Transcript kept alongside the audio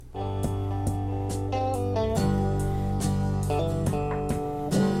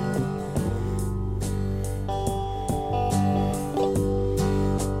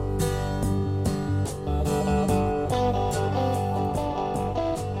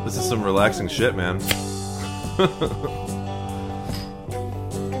This is some relaxing shit, man.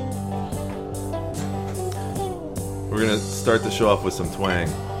 We're gonna start the show off with some twang.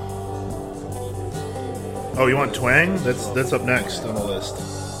 Oh, you want twang? That's up next on the list.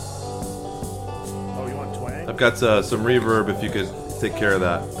 Oh, you want twang? I've got some reverb if you could take care of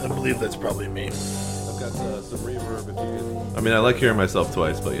that. I believe that's probably me. I've got some reverb if you could. I mean, I like hearing myself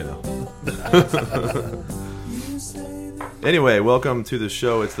twice, but you know. Anyway, welcome to the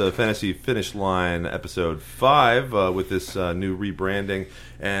show. It's the Fantasy Finish Line, episode 5, with this new rebranding.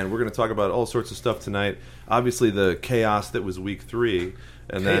 And we're going to talk about all sorts of stuff tonight. Obviously, the chaos that was week 3.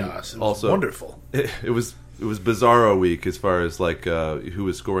 And Chaos. Then it was also, wonderful. It was bizarro week as far as like who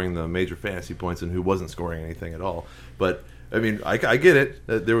was scoring the major fantasy points and who wasn't scoring anything at all. But, I mean, I get it.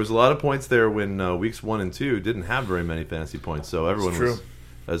 There was a lot of points there when weeks 1 and 2 didn't have very many fantasy points. So everyone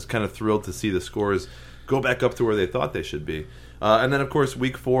was kind of thrilled to see the scores go back up to where they thought they should be. And then, of course,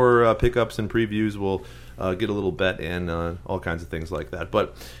 week 4 pickups and previews will get a little bet in, all kinds of things like that.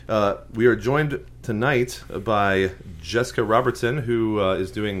 But we are joined tonight by Jessica Robertson, who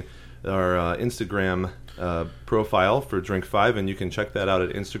is doing our Instagram profile for Drink5, and you can check that out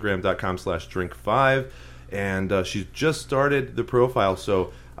at instagram.com/drink5. And she's just started the profile,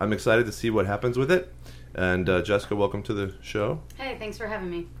 so I'm excited to see what happens with it. And Jessica, welcome to the show. Hey, thanks for having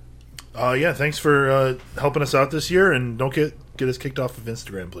me. Yeah, thanks for helping us out this year, and don't get us kicked off of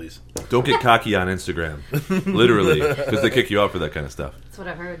Instagram, please. Don't get cocky on Instagram, literally, because they kick you out for that kind of stuff. That's what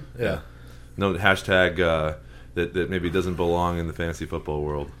I've heard. Yeah. No hashtag that maybe doesn't belong in the fantasy football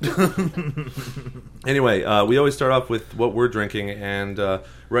world. Anyway, we always start off with what we're drinking, and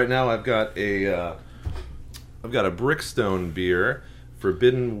right now I've got a Brickstone beer,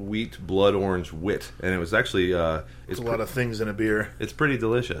 Forbidden Wheat Blood Orange Wit, and it was actually It's a lot of things in a beer. It's pretty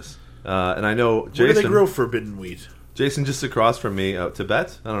delicious, and I know Jason. Where do they grow forbidden wheat? Jason just across from me,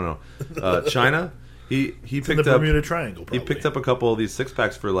 Tibet. I don't know, China. He picked in the up Bermuda Triangle. Probably. He picked up a couple of these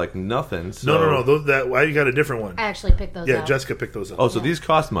 6-packs for like nothing. So. No. Why you got a different one? I actually picked those up. Yeah, Jessica picked those up. Oh, so these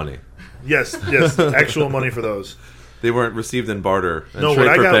cost money? Yes, actual money for those. They weren't received in barter. And no, trade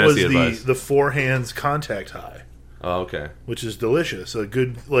what I for got was advice. the Four Hands Contact High. Oh, okay. Which is delicious. A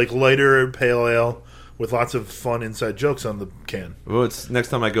good, like, lighter pale ale with lots of fun inside jokes on the can. Well, it's next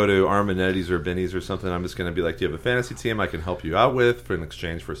time I go to Armanetti's or Benny's or something, I'm just going to be like, do you have a fantasy team I can help you out with in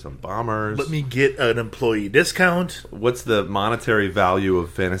exchange for some bombers? Let me get an employee discount. What's the monetary value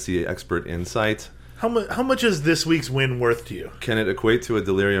of fantasy expert insight? How much is this week's win worth to you? Can it equate to a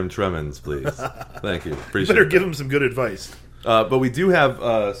delirium tremens, please? Thank you. Appreciate You better that. give him some good advice. But we do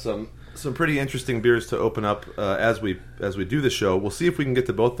have some pretty interesting beers to open up as we do the show. We'll see if we can get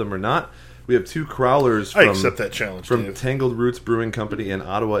to both of them or not. We have 2 crowlers I accept that challenge, from Dave. Tangled Roots Brewing Company in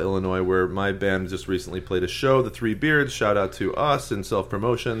Ottawa, Illinois, where my band just recently played a show, The Three Beards. Shout out to us and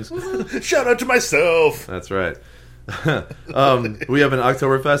self-promotions. Shout out to myself. That's right. We have an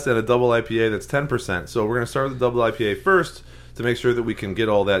Oktoberfest and a double IPA that's 10%. So we're going to start with the double IPA first to make sure that we can get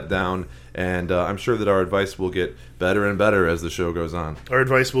all that down. And I'm sure that our advice will get better and better as the show goes on. Our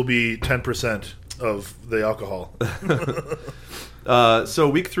advice will be 10% of the alcohol. So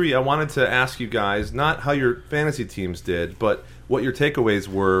week 3, I wanted to ask you guys not how your fantasy teams did, but what your takeaways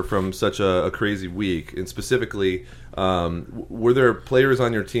were from such a crazy week. And specifically, were there players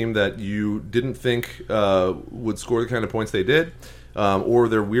on your team that you didn't think would score the kind of points they did? Or were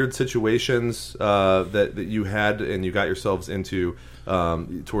there weird situations that you had and you got yourselves into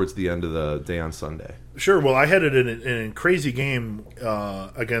towards the end of the day on Sunday? Sure. Well, I had it in a crazy game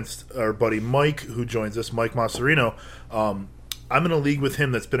against our buddy Mike, who joins us, Mike Masserino. I'm in a league with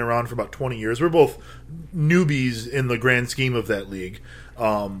him that's been around for about 20 years. We're both newbies in the grand scheme of that league.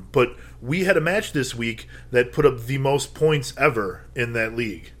 But we had a match this week that put up the most points ever in that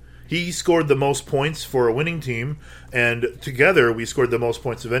league. He scored the most points for a winning team, and together we scored the most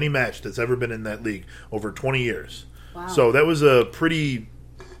points of any match that's ever been in that league over 20 years. Wow. So that was a pretty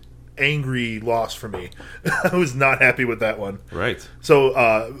angry loss for me. I was not happy with that one. Right. So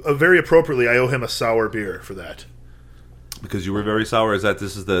very appropriately, I owe him a sour beer for that. Because you were very sour? Is that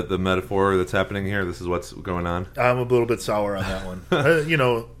this is the metaphor that's happening here? This is what's going on? I'm a little bit sour on that one.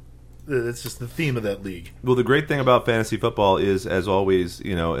 It's just the theme of that league. Well, the great thing about fantasy football is, as always,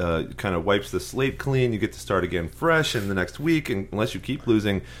 kind of wipes the slate clean. You get to start again fresh in the next week, and unless you keep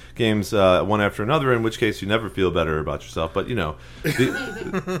losing games one after another, in which case you never feel better about yourself. But,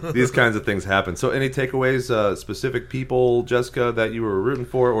 these kinds of things happen. So any takeaways, specific people, Jessica, that you were rooting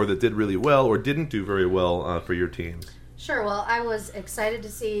for or that did really well or didn't do very well for your teams? Sure. Well, I was excited to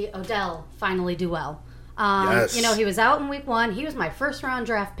see Odell finally do well. Yes. He was out in week 1. He was my first-round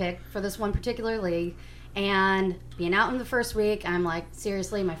draft pick for this one particular league. And being out in the first week, I'm like,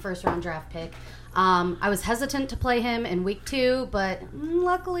 seriously, my first round draft pick. I was hesitant to play him in week 2, but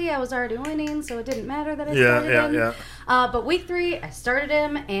luckily I was already winning, so it didn't matter that I started him. Yeah. But week 3, I started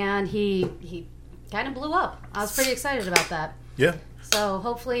him, and he kind of blew up. I was pretty excited about that. Yeah. So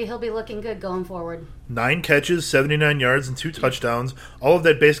hopefully he'll be looking good going forward. 9 catches, 79 yards, and 2 touchdowns. All of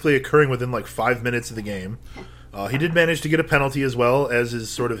that basically occurring within like 5 minutes of the game. He did manage to get a penalty as well, as is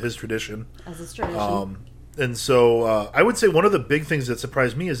sort of his tradition. As is tradition. And so I would say one of the big things that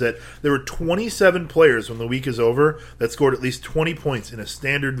surprised me is that there were 27 players when the week is over that scored at least 20 points in a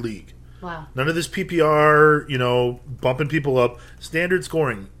standard league. Wow. None of this PPR, bumping people up. Standard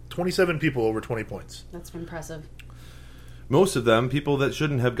scoring, 27 people over 20 points. That's impressive. Most of them, people that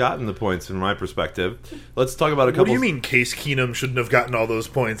shouldn't have gotten the points, in my perspective. Let's talk about a couple... What do you mean Case Keenum shouldn't have gotten all those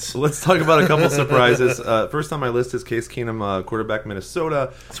points? Let's talk about a couple surprises. First on my list is Case Keenum, quarterback,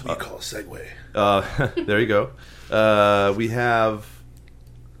 Minnesota. That's what you call a segue. There you go. We have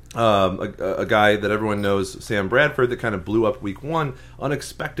a guy that everyone knows, Sam Bradford, that kind of blew up week 1,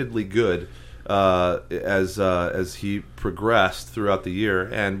 unexpectedly good as he progressed throughout the year.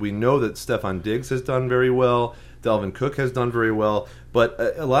 And we know that Stephon Diggs has done very well. Dalvin Cook has done very well, but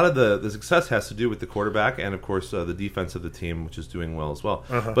a lot of the success has to do with the quarterback and, of course, the defense of the team, which is doing well as well.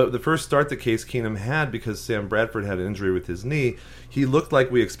 But the first start that Case Keenum had, because Sam Bradford had an injury with his knee, he looked like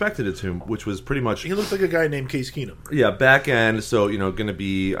we expected it to, which was pretty much... He looked like a guy named Case Keenum. Yeah, back end, so, going to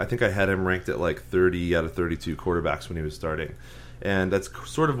be... I think I had him ranked at like 30 out of 32 quarterbacks when he was starting. And that's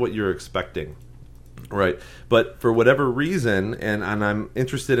sort of what you're expecting. Right, but for whatever reason, and I'm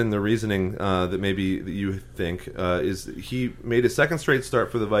interested in the reasoning that maybe you think, is he made a second straight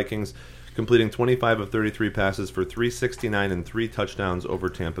start for the Vikings, completing 25 of 33 passes for 369 and 3 touchdowns over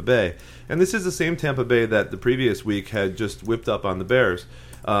Tampa Bay. And this is the same Tampa Bay that the previous week had just whipped up on the Bears.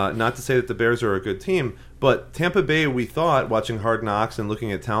 Not to say that the Bears are a good team, but Tampa Bay, we thought, watching Hard Knocks and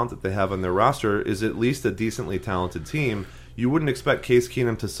looking at talent that they have on their roster, is at least a decently talented team. You wouldn't expect Case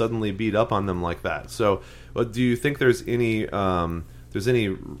Keenum to suddenly beat up on them like that. So, do you think there's any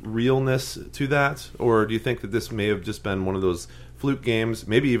realness to that, or do you think that this may have just been one of those fluke games,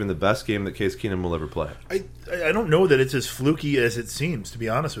 maybe even the best game that Case Keenum will ever play? I don't know that it's as fluky as it seems, to be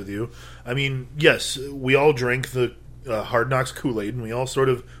honest with you. I mean, yes, we all drank the Hard Knocks Kool-Aid, and we all sort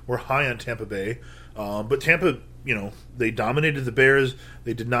of were high on Tampa Bay. But Tampa, they dominated the Bears.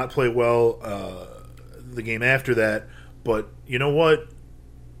 They did not play well the game after that. But you know what?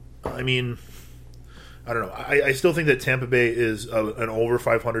 I mean, I don't know. I still think that Tampa Bay is an over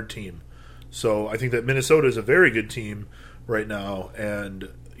 500 team. So I think that Minnesota is a very good team right now, and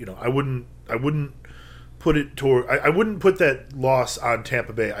I wouldn't put it toward. I wouldn't put that loss on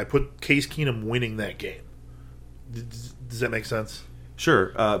Tampa Bay. I put Case Keenum winning that game. Does that make sense?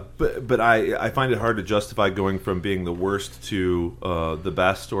 Sure, but I find it hard to justify going from being the worst to the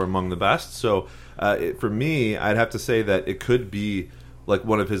best or among the best. So for me, I'd have to say that it could be like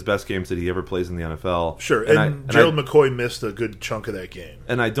one of his best games that he ever plays in the NFL. Sure, and Gerald McCoy missed a good chunk of that game.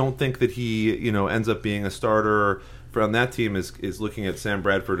 And I don't think that he ends up being a starter on that team is looking at Sam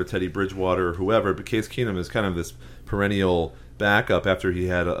Bradford or Teddy Bridgewater or whoever. But Case Keenum is kind of this perennial backup after he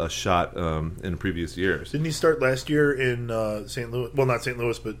had a shot in previous years. Didn't he start last year in St. Louis? Well, not St.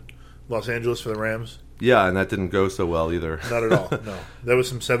 Louis, but Los Angeles for the Rams. Yeah, and that didn't go so well either. Not at all. No, that was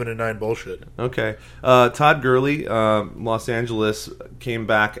some 7-9 bullshit. Okay, Todd Gurley, Los Angeles came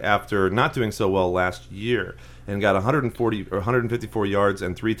back after not doing so well last year and got 154 yards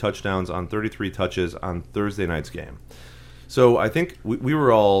and 3 touchdowns on 33 touches on Thursday night's game. So I think we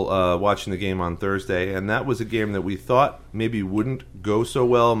were all watching the game on Thursday, and that was a game that we thought maybe wouldn't go so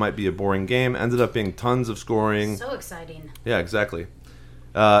well, might be a boring game. Ended up being tons of scoring. So exciting. Yeah, exactly.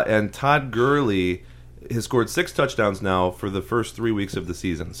 And Todd Gurley has scored 6 touchdowns now for the first 3 weeks of the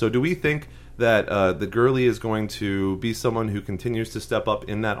season. So do we think that the Gurley is going to be someone who continues to step up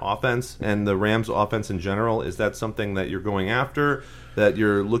in that offense and the Rams offense in general? Is that something that you're going after, that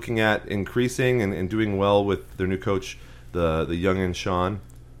you're looking at increasing and doing well with their new coach, the young Sean?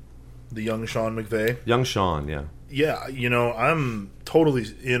 The young Sean McVay? Young Sean, yeah. Yeah, I'm totally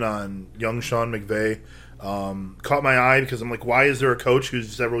in on young Sean McVay. Caught my eye because I'm like, why is there a coach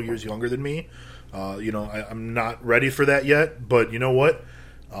who's several years younger than me? I'm not ready for that yet, but you know what?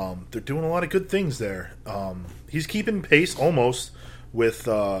 They're doing a lot of good things there. He's keeping pace almost with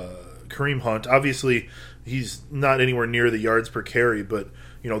Kareem Hunt. Obviously, he's not anywhere near the yards per carry, but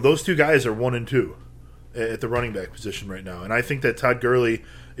those two guys are 1 and 2 at the running back position right now. And I think that Todd Gurley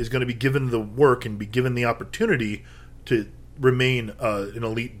is going to be given the work and be given the opportunity to remain an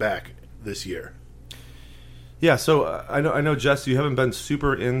elite back this year. Yeah, so I know, Jess, you haven't been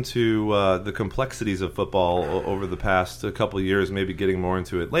super into the complexities of football over the past couple of years, maybe getting more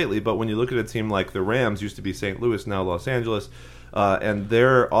into it lately. But when you look at a team like the Rams, used to be St. Louis, now Los Angeles, and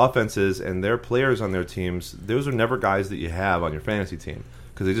their offenses and their players on their teams, those are never guys that you have on your fantasy team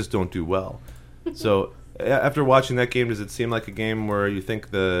because they just don't do well. So after watching that game, does it seem like a game where you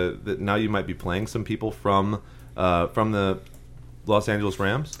think that now you might be playing some people from the Los Angeles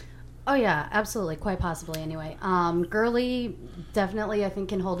Rams? Oh, yeah, absolutely. Quite possibly, anyway. Gurley definitely, I think,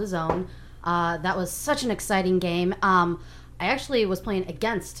 can hold his own. That was such an exciting game. I actually was playing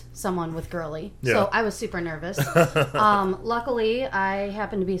against someone with Gurley, so I was super nervous. Luckily, I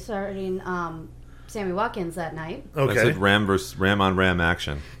happened to be starting Sammy Watkins that night. Okay. That's like Ram versus Ram on Ram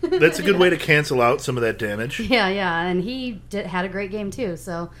action. That's a good way to cancel out some of that damage. Yeah, and he had a great game, too.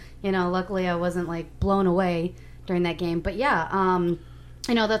 So, luckily I wasn't, blown away during that game. But, yeah,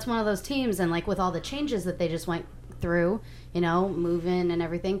 that's one of those teams, and with all the changes that they just went through, moving and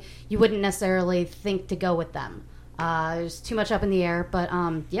everything, you wouldn't necessarily think to go with them. There's too much up in the air, but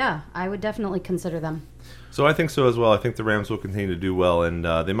I would definitely consider them. So I think so as well. I think the Rams will continue to do well, and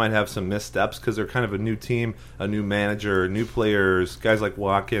they might have some missteps because they're kind of a new team, a new manager, new players, guys like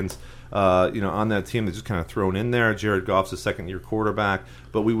Watkins, on that team that's just kind of thrown in there. Jared Goff's a second-year quarterback,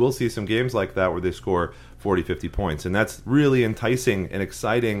 but we will see some games like that where they score 40, 50 points, and that's really enticing and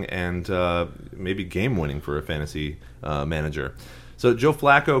exciting and maybe game-winning for a fantasy manager. So Joe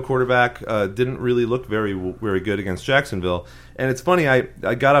Flacco, quarterback, didn't really look very good against Jacksonville. And it's funny, I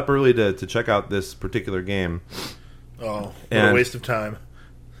got up early to check out this particular game. Oh, what a waste of time.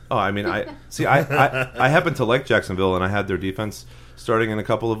 Oh, I mean, I happen to like Jacksonville, and I had their defense starting in a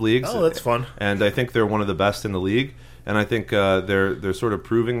couple of leagues. Oh, that's fun. And I think they're one of the best in the league. And I think they're sort of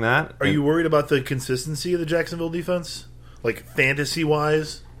proving that. Are you worried about the consistency of the Jacksonville defense?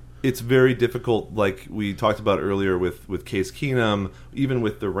 Fantasy-wise? It's very difficult, like we talked about earlier with Case Keenum, even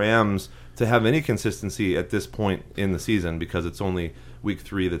with the Rams, to have any consistency at this point in the season because it's only week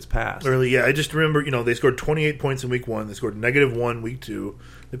 3 that's passed. Early, I just remember, they scored 28 points in week 1. They scored -1 week 2.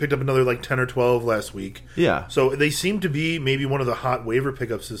 They picked up another 10 or 12 last week. Yeah. So they seem to be maybe one of the hot waiver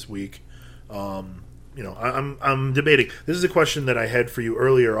pickups this week. I'm debating. This is a question that I had for you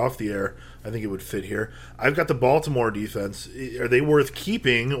earlier off the air. I think it would fit here. I've got the Baltimore defense. Are they worth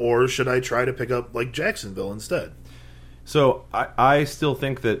keeping, or should I try to pick up Jacksonville instead? So I still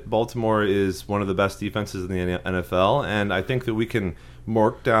think that Baltimore is one of the best defenses in the NFL, and I think that we can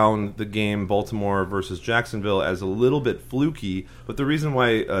mark down the game Baltimore versus Jacksonville as a little bit fluky. But the reason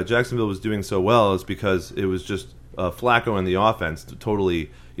why Jacksonville was doing so well is because it was just Flacco and the offense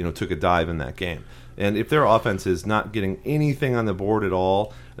totally took a dive in that game. And if their offense is not getting anything on the board at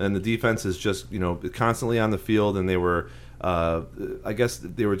all, and the defense is just constantly on the field, and they were, I guess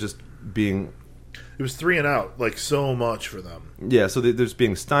they were just being. It was 3 and out, so much for them. Yeah, so there's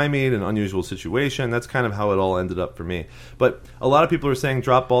being stymied, an unusual situation. That's kind of how it all ended up for me. But a lot of people are saying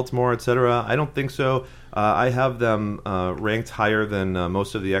drop Baltimore, etc. I don't think so. I have them ranked higher than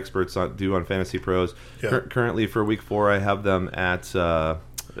most of the experts do on Fantasy Pros. Yeah. Currently, for Week 4, I have them at.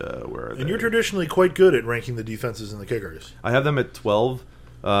 Where are they? And you're traditionally quite good at ranking the defenses and the kickers. I have them at 12.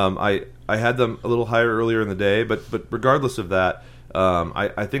 I had them a little higher earlier in the day, but regardless of that,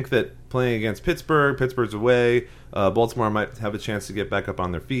 I think that playing against Pittsburgh's away, Baltimore might have a chance to get back up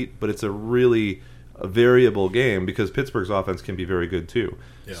on their feet, but it's a really variable game because Pittsburgh's offense can be very good too.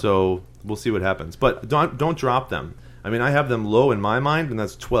 Yeah. So we'll see what happens. But don't drop them. I mean, I have them low in my mind, and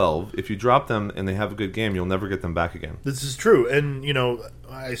that's 12. If you drop them and they have a good game, you'll never get them back again. This is true. And,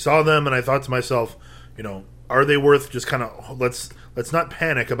 I saw them and I thought to myself, are they worth just kind of, let's not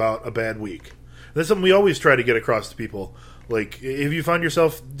panic about a bad week. That's something we always try to get across to people. If you find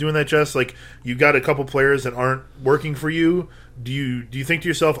yourself doing that, Jess, you got a couple players that aren't working for you, do you think to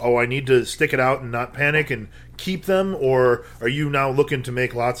yourself, oh, I need to stick it out and not panic and keep them? Or are you now looking to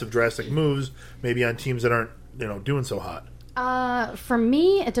make lots of drastic moves, maybe on teams that aren't, doing so hot? For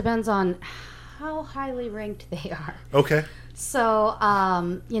me, it depends on how highly ranked they are. Okay. So,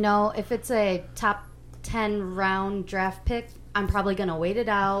 if it's a top 10 round draft pick, I'm probably going to wait it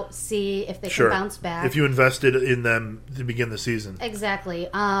out, see if they can bounce back. If you invested in them to begin the season. Exactly.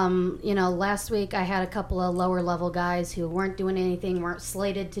 Last week I had a couple of lower level guys who weren't doing anything, weren't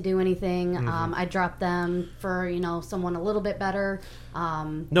slated to do anything. Mm-hmm. I dropped them for, someone a little bit better.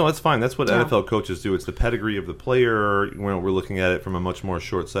 No, that's fine. That's what NFL coaches do. It's the pedigree of the player. We're looking at it from a much more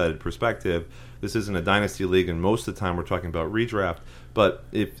short-sighted perspective. This isn't a dynasty league, and most of the time we're talking about redraft. But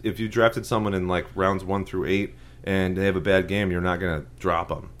if you drafted someone in rounds 1 through 8 and they have a bad game, you're not going to drop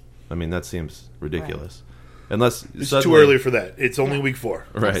them. I mean, that seems ridiculous. Right. unless it's suddenly, too early for that. It's only week 4.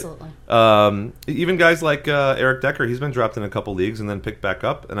 Right. Absolutely. Even guys like Eric Decker, he's been dropped in a couple leagues and then picked back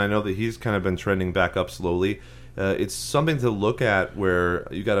up, and I know that he's kind of been trending back up slowly. It's something to look at where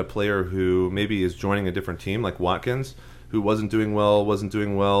you got a player who maybe is joining a different team, like Watkins, who wasn't doing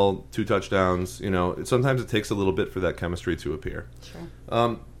well, 2 touchdowns. Sometimes it takes a little bit for that chemistry to appear.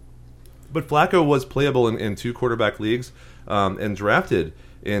 Sure. But Flacco was playable in 2 quarterback leagues and drafted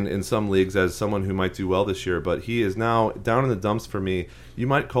in some leagues as someone who might do well this year. But he is now down in the dumps for me. You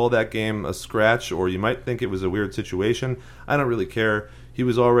might call that game a scratch, or you might think it was a weird situation. I don't really care. He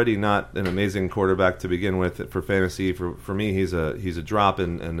was already not an amazing quarterback to begin with for fantasy. For me, he's a drop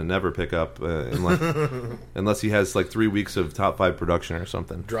and a never pick up unless he has like 3 weeks of top 5 production or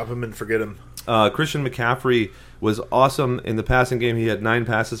something. Drop him and forget him. Christian McCaffrey was awesome in the passing game. He had 9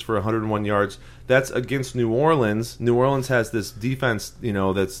 passes for 101 yards. That's against New Orleans. New Orleans has this defense,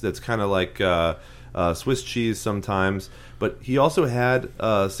 that's kind of like Swiss cheese sometimes. But he also had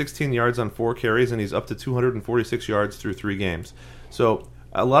 16 yards on 4 carries, and he's up to 246 yards through 3 games. So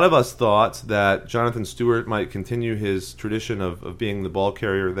a lot of us thought that Jonathan Stewart might continue his tradition of being the ball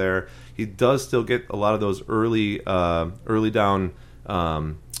carrier there. He does still get a lot of those early down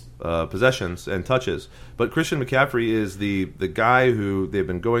possessions and touches. But Christian McCaffrey is the guy who they've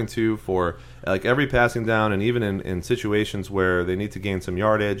been going to for like every passing down, and even in situations where they need to gain some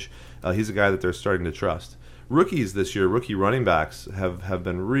yardage. He's a guy that they're starting to trust. Rookies this year, rookie running backs have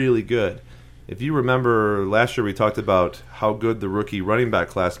been really good. If you remember last year, we talked about how good the rookie running back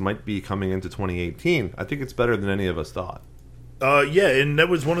class might be coming into 2018. I think it's better than any of us thought. Yeah, and that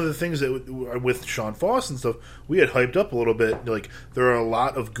was one of the things that with Sean Foss and stuff, we had hyped up a little bit. Like, there are a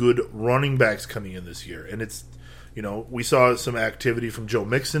lot of good running backs coming in this year. And it's, we saw some activity from Joe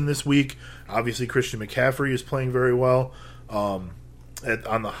Mixon this week. Obviously, Christian McCaffrey is playing very well. On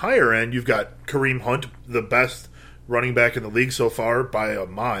the higher end, you've got Kareem Hunt, the best running back in the league so far by a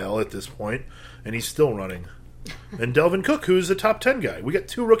mile at this point, and he's still running. And Delvin Cook, who's a top 10 guy. We got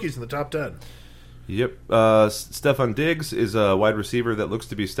 2 rookies in the top 10. Yep. Stephon Diggs is a wide receiver that looks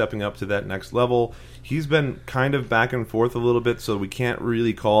to be stepping up to that next level. He's been kind of back and forth a little bit, so we can't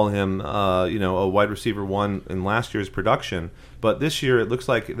really call him a wide receiver 1 in last year's production. But this year it looks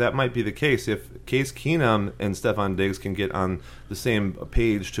like that might be the case. If Case Keenum and Stephon Diggs can get on the same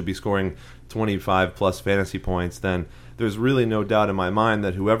page to be scoring 25-plus fantasy points, then there's really no doubt in my mind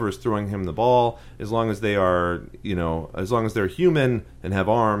that whoever is throwing him the ball, as long as they are, as long as they're human and have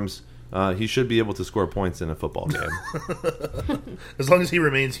arms, he should be able to score points in a football game. As long as he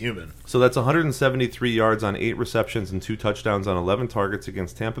remains human. So that's 173 yards on 8 receptions and 2 touchdowns on 11 targets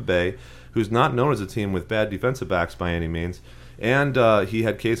against Tampa Bay, who's not known as a team with bad defensive backs by any means. And he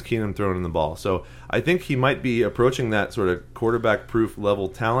had Case Keenum throwing in the ball. So I think he might be approaching that sort of quarterback-proof level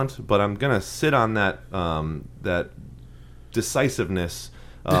talent, but I'm going to sit on that decisiveness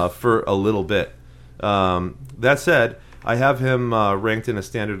for a little bit. That said, I have him ranked in a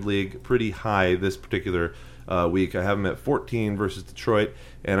standard league pretty high this particular week. I have him at 14 versus Detroit,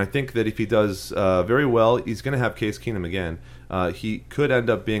 and I think that if he does very well, he's going to have Case Keenum again. He could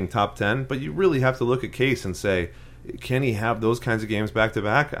end up being top 10, but you really have to look at Case and say, can he have those kinds of games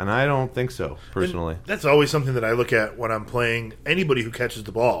back-to-back? And I don't think so, personally. And that's always something that I look at when I'm playing anybody who catches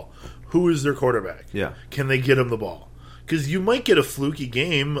the ball. Who is their quarterback? Yeah. Can they get him the ball? Because you might get a fluky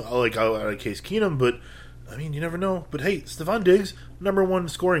game like out of Case Keenum, but I mean, you never know. But hey, Stephon Diggs, number 1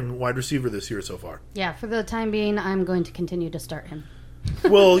 scoring wide receiver this year so far. Yeah, for the time being, I'm going to continue to start him.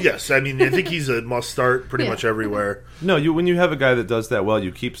 Well, yes. I mean, I think he's a must-start pretty much everywhere. No, when you have a guy that does that well,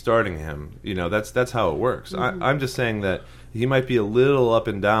 you keep starting him. That's how it works. Mm-hmm. I'm just saying that he might be a little up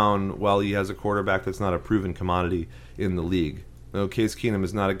and down while he has a quarterback that's not a proven commodity in the league. Case Keenum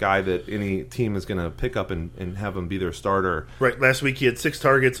is not a guy that any team is going to pick up and have him be their starter. Right. Last week he had 6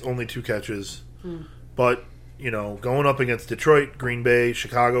 targets, only 2 catches. But, going up against Detroit, Green Bay,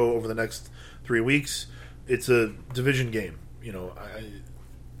 Chicago over the next 3 weeks, it's a division game.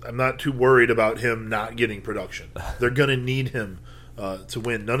 I'm not too worried about him not getting production. They're going to need him to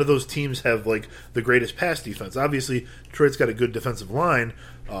win. None of those teams have like the greatest pass defense. Obviously, Detroit's got a good defensive line,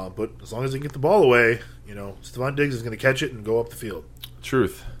 but as long as they can get the ball away, Stephon Diggs is going to catch it and go up the field.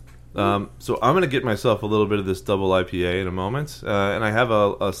 Truth. So I'm going to get myself a little bit of this double IPA in a moment, and I have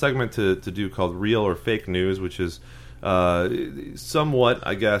a segment to do called Real or Fake News, which is somewhat,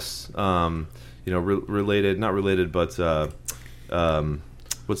 I guess, related, not related, but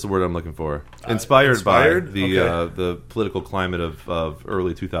what's the word I'm looking for? Inspired by the political climate of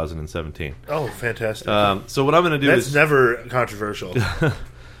early 2017. Oh, fantastic! So what I'm going to do is never controversial.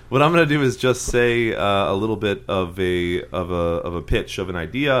 What I'm going to do is just say a little bit of a pitch of an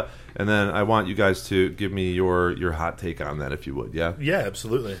idea, and then I want you guys to give me your hot take on that, if you would. Yeah. Yeah,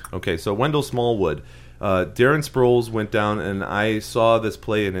 absolutely. Okay. So Wendell Smallwood, Darren Sproles went down, and I saw this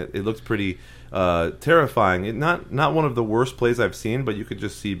play, and it looked pretty terrifying. Not one of the worst plays I've seen, but you could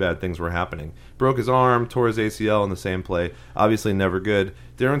just see bad things were happening. Broke his arm, tore his ACL in the same play. Obviously never good.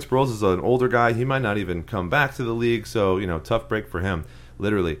 Darren Sproles is an older guy. He might not even come back to the league, so tough break for him,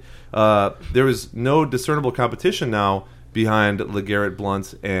 literally. There was no discernible competition now behind LeGarrette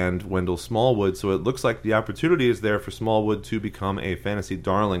Blount and Wendell Smallwood, so it looks like the opportunity is there for Smallwood to become a fantasy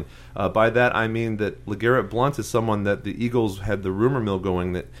darling. By that I mean that LeGarrette Blount is someone that the Eagles had the rumor mill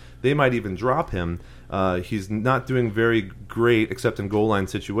going that they might even drop him. He's not doing very great except in goal line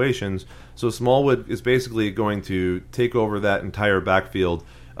situations, so Smallwood is basically going to take over that entire backfield,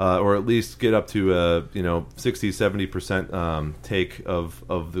 or at least get up to 60-70% take of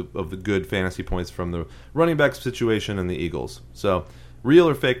the good fantasy points from the running back situation and the Eagles. So, real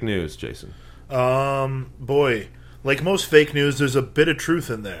or fake news, Jason? Boy, like most fake news, there's a bit of truth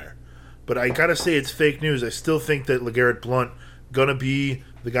in there, but I gotta say it's fake news. I still think that LeGarrette Blount gonna be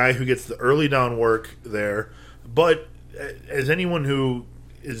the guy who gets the early down work there, but as anyone who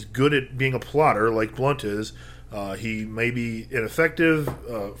is good at being a plotter like Blount is, he may be ineffective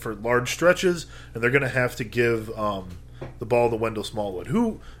for large stretches, and they're going to have to give the ball to Wendell Smallwood,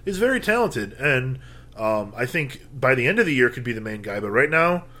 who is very talented, and I think by the end of the year could be the main guy, but right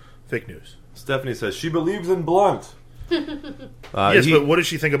now, fake news. Stephanie says she believes in Blount. Yes, but what does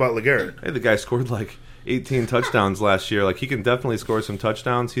she think about LeGarrette? Hey, the guy scored like 18 touchdowns last year. Like, he can definitely score some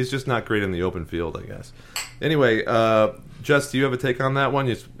touchdowns. He's just not great in the open field, I guess. Anyway, Jess, do you have a take on that one?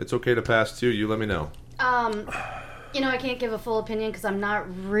 It's okay to pass, too. You let me know. I can't give a full opinion because I'm not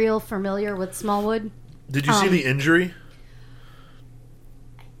real familiar with Smallwood. Did you see the injury?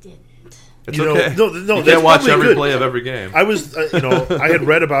 I didn't. It's okay. No, you can't watch every good. play of every game. I was, I had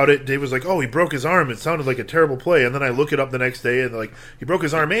read about it. Dave was like, "Oh, he broke his arm." It sounded like a terrible play, and then I look it up the next day, and like he broke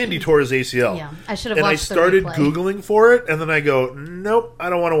his arm and he tore his ACL. Yeah, I should have. And watched I started the replay. Googling for it, and then I go, "Nope,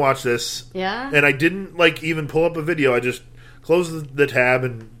 I don't want to watch this." Yeah. And I didn't even pull up a video. I just closed the tab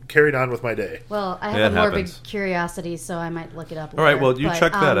and carried on with my day. Well, I have a morbid curiosity, so I might look it up later. All right, well, you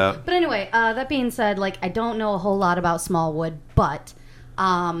check that out. But anyway, that being said, I don't know a whole lot about Smallwood, but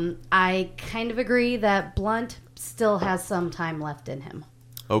I kind of agree that Blount still has some time left in him.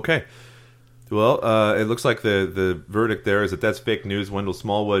 Okay. Well, it looks like the verdict there is that that's fake news. Wendell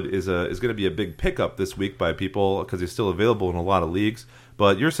Smallwood is going to be a big pickup this week by people because he's still available in a lot of leagues.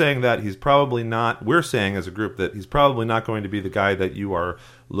 But you're saying that he's probably not. We're saying as a group that he's probably not going to be the guy that you are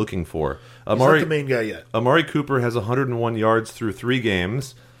looking for. He's not the main guy yet. Amari Cooper has 101 yards through 3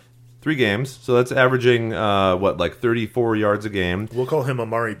 games. 3 games, so that's averaging 34 yards a game. We'll call him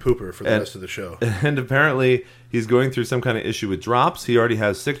Amari Pooper for the rest of the show. And apparently he's going through some kind of issue with drops. He already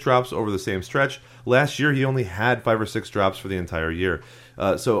has 6 drops over the same stretch. Last year he only had 5 or 6 drops for the entire year.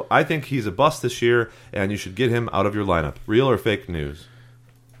 So I think he's a bust this year, and you should get him out of your lineup. Real or fake news?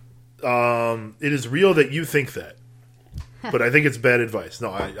 It is real that you think that, but I think it's bad advice.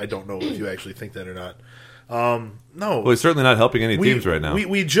 No, I don't know if you actually think that or not. No. Well, he's certainly not helping any teams right now.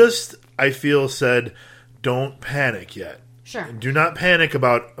 We just, I feel, said don't panic yet. Sure. And do not panic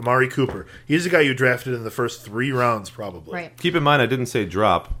about Amari Cooper. He's the guy you drafted in the first 3 rounds, probably. Right. Keep in mind, I didn't say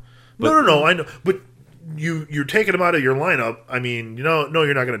drop. But No, I know. But you're taking him out of your lineup. I mean, no,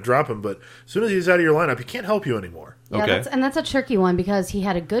 you're not going to drop him, but as soon as he's out of your lineup, he can't help you anymore. Yeah, okay. That's a tricky one because he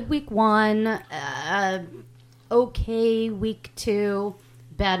had a good week 1, okay week 2,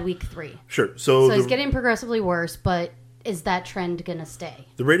 bad week 3. Sure. So he's getting progressively worse, but is that trend going to stay?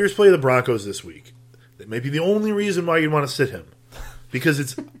 The Raiders play the Broncos this week. That may be the only reason why you'd want to sit him. Because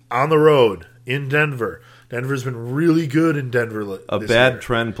it's on the road in Denver. Denver's been really good in Denver this A bad year.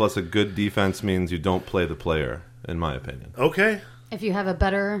 trend plus a good defense means you don't play the player, in my opinion. Okay. If you have a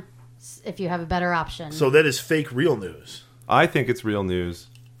better option. So that is fake real news. I think it's real news.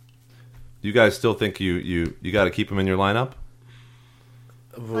 Do you guys still think you got to keep him in your lineup?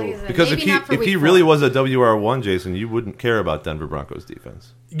 Like I said, Because maybe not for if he week really 4. was a WR1, Jason, you wouldn't care about Denver Broncos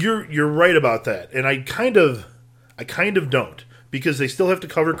defense. You're right about that, and I kind of don't because they still have to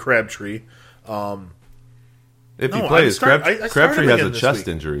cover Crabtree. If he plays, I Crabtree has a this chest week.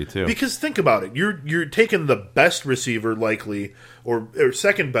 injury too. Because think about it, you're taking the best receiver likely, or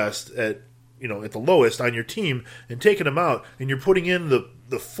second best at the lowest on your team, and taking him out, and you're putting in the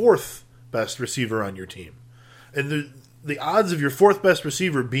 4th best receiver on your team, and the odds of your 4th best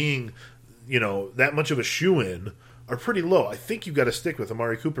receiver being that much of a shoo-in are pretty low. I think you've got to stick with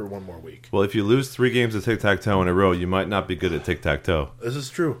Amari Cooper one more week. Well, if you lose 3 games of tic-tac-toe in a row, you might not be good at tic-tac-toe. This is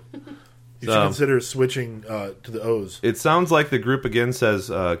true. You should consider switching to the O's. It sounds like the group again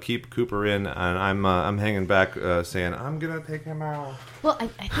says keep Cooper in, and I'm hanging back saying I'm gonna take him out. Well, I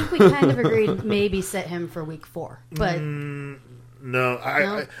think we kind of agreed maybe set him for week 4, but no,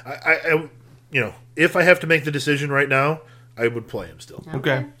 I if I have to make the decision right now, I would play him still.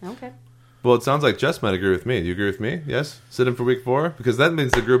 Okay. Okay. Well, it sounds like Jess might agree with me. Do you agree with me? Yes? Sit him for week 4? Because that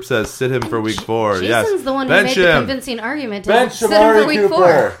means the group says sit him for week 4. Jason's the one who made the convincing argument to bench sit him for week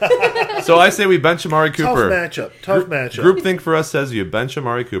 4. So I say we bench Amari Cooper. Tough matchup. Groupthink for us says you bench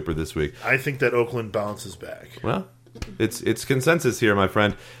Amari Cooper this week. I think that Oakland bounces back. Well, it's consensus here, my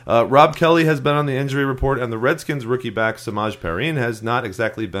friend. Rob Kelly has been on the injury report, and the Redskins rookie back Samaj Perine has not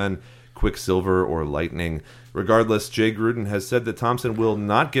exactly been quicksilver or lightning. Regardless, Jay Gruden has said that Thompson will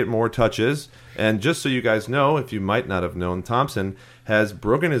not get more touches. And just so you guys know, if you might not have known, Thompson has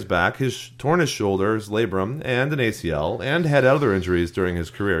broken his back, torn his shoulder, his labrum, and an ACL, and had other injuries during his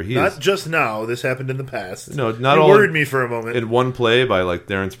career. Not just now. This happened in the past. No, not it all. Worried me for a moment. In one play by like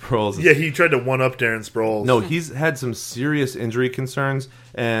Darren Sproles. Yeah, he tried to one-up Darren Sproles. No, he's had some serious injury concerns,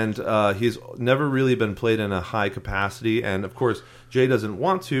 and he's never really been played in a high capacity. And of course, Jay doesn't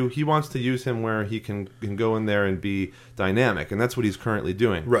want to. He wants to use him where he can go in there and be dynamic, and that's what he's currently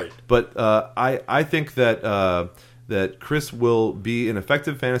doing. Right. But I think that that Chris will be an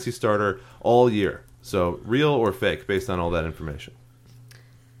effective fantasy starter all year. So real or fake, based on all that information.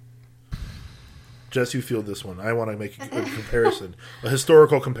 Jess, you field this one. I want to make a comparison, a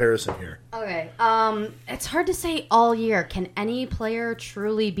historical comparison here. Okay. It's hard to say all year. Can any player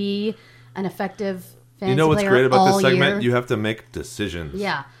truly be an effective fantasy player? You know what's great about this segment? Year? You have to make decisions.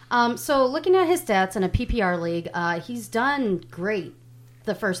 Yeah. So looking at his stats in a PPR league, he's done great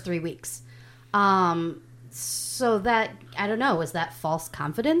the first 3 weeks. So that, I don't know, is that false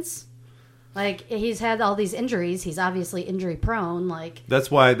confidence? Like, he's had all these injuries. He's obviously injury prone. Like,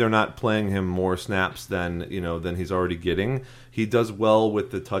 that's why they're not playing him more snaps than he's already getting. He does well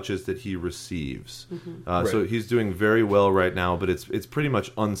with the touches that he receives. Mm-hmm. Right. So he's doing very well right now, but it's pretty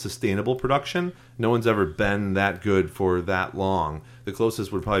much unsustainable production. No one's ever been that good for that long. The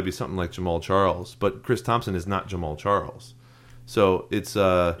closest would probably be something like Jamal Charles, but Chris Thompson is not Jamal Charles. So it's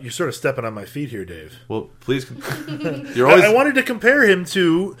you're sort of stepping on my feet here, Dave. Well, please. You're always. I wanted to compare him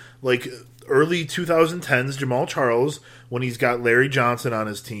to like early 2010s Jamal Charles when he's got Larry Johnson on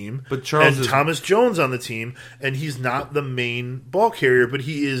his team, but Charles and Thomas Jones on the team, and he's not the main ball carrier, but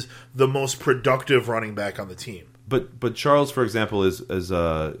he is the most productive running back on the team. But Charles, for example, is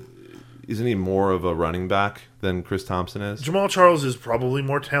isn't he more of a running back than Chris Thompson is? Jamal Charles is probably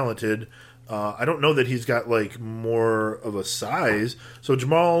more talented. I don't know that he's got like more of a size. So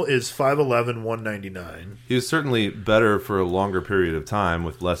Jamal is 5'11", 199. He was certainly better for a longer period of time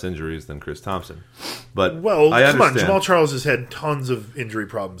with less injuries than Chris Thompson. But well, I come understand. On, Jamal Charles has had tons of injury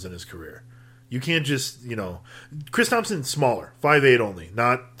problems in his career. You can't just, Chris Thompson's smaller, 5'8" only,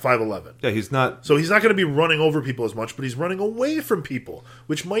 not 5'11". Yeah, he's not. So he's not going to be running over people as much, but he's running away from people,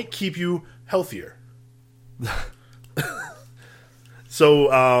 which might keep you healthier.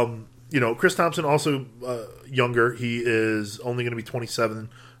 So, Chris Thompson also younger. He is only going to be 27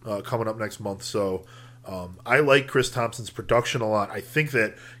 coming up next month. So I like Chris Thompson's production a lot. I think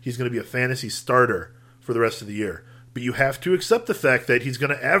that he's going to be a fantasy starter for the rest of the year. But you have to accept the fact that he's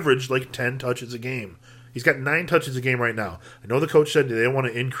going to average like 10 touches a game. He's got 9 touches a game right now. I know the coach said they want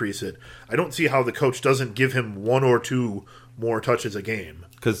to increase it. I don't see how the coach doesn't give him 1 or 2 more touches a game.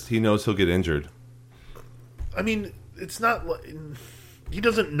 Because he knows he'll get injured. I mean, it's not like... He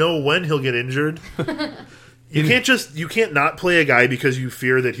doesn't know when he'll get injured. You can't not play a guy because you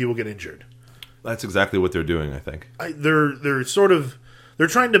fear that he will get injured. That's exactly what they're doing, I think. They're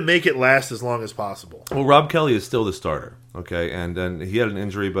trying to make it last as long as possible. Well, Rob Kelly is still the starter, okay? And he had an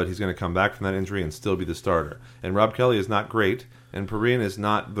injury, but he's going to come back from that injury and still be the starter. And Rob Kelly is not great, and Perine is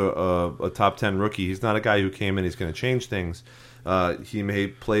not a top 10 rookie. He's not a guy who came in, he's going to change things. He may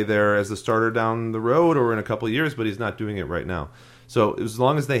play there as the starter down the road or in a couple of years, but he's not doing it right now. So as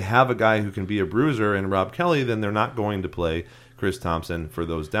long as they have a guy who can be a bruiser in Rob Kelly, then they're not going to play Chris Thompson for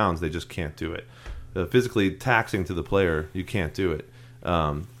those downs. They just can't do it. Physically taxing to the player, you can't do it.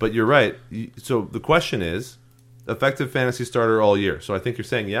 But you're right. So the question is, effective fantasy starter all year. So I think you're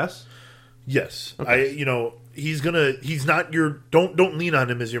saying yes? Yes. Okay. He's not your, don't lean on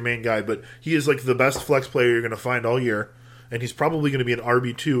him as your main guy, but he is like the best flex player you're going to find all year. And he's probably going to be an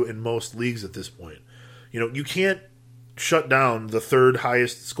RB2 in most leagues at this point. You can't shut down the third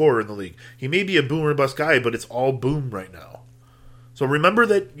highest scorer in the league. He may be a boom or bust guy, but it's all boom right now. So remember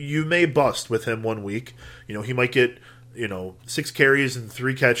that you may bust with him 1 week. He might get 6 carries and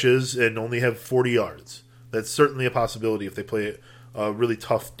 3 catches and only have 40 yards. That's certainly a possibility if they play a really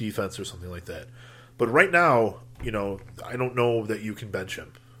tough defense or something like that. But right now, I don't know that you can bench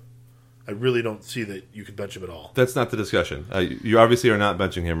him. I really don't see that you can bench him at all. That's not the discussion. You obviously are not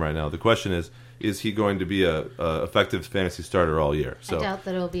benching him right now. The question is he going to be a effective fantasy starter all year? So, I doubt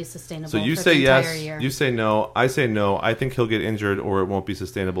that it'll be sustainable. So you for say the yes, entire year. you say no. I say no. I think he'll get injured, or it won't be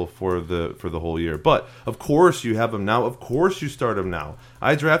sustainable for the whole year. But of course you have him now. Of course you start him now.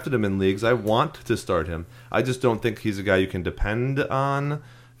 I drafted him in leagues. I want to start him. I just don't think he's a guy you can depend on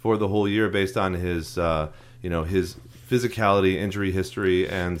for the whole year based on his his physicality, injury history,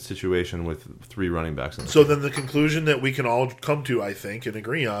 and situation with 3 running backs. So then the conclusion that we can all come to, I think, and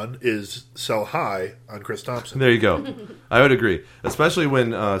agree on is sell high on Chris Thompson. There you go. I would agree, especially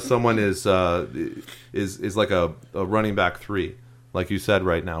when someone is like a running back 3, like you said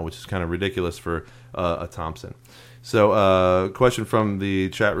right now, which is kind of ridiculous for a Thompson. So, question from the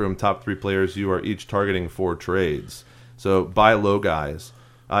chat room: top 3 players you are each targeting for trades. So, buy low guys.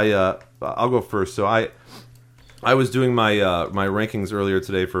 I'll go first. So I was doing my rankings earlier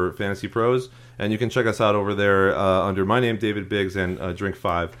today for Fantasy Pros, and you can check us out over there under my name, David Biggs, and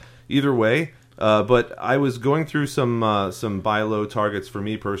Drink5. Either way, but I was going through some buy low targets for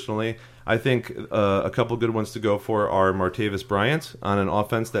me personally. I think a couple good ones to go for are Martavis Bryant on an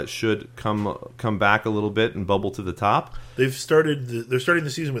offense that should come back a little bit and bubble to the top. They're starting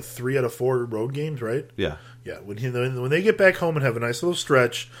the season with 3 out of 4 road games, right? Yeah. Yeah, when they get back home and have a nice little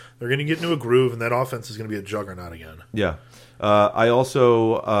stretch, they're going to get into a groove, and that offense is going to be a juggernaut again. Yeah. I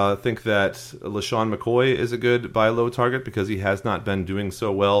also think that LaShawn McCoy is a good buy low target because he has not been doing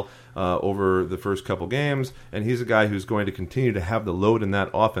so well over the first couple games, and he's a guy who's going to continue to have the load in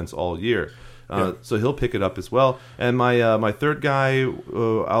that offense all year. So he'll pick it up as well. And my third guy,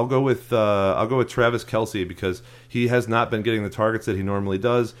 I'll go with Travis Kelce because he has not been getting the targets that he normally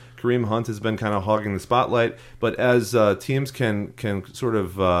does. Kareem Hunt has been kind of hogging the spotlight, but as teams can sort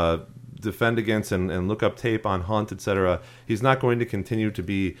of defend against and look up tape on Hunt, etc., he's not going to continue to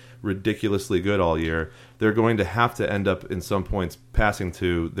be ridiculously good all year. They're going to have to end up in some points passing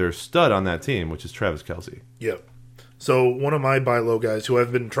to their stud on that team, which is Travis Kelce. Yep. So one of my buy low guys who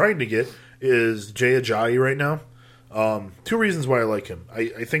I've been trying to get is Jay Ajayi right now. 2 reasons why I like him.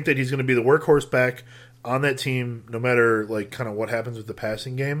 I think that he's going to be the workhorse back on that team no matter kind of what happens with the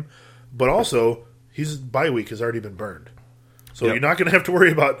passing game. But also, his bye week has already been burned. So You're not going to have to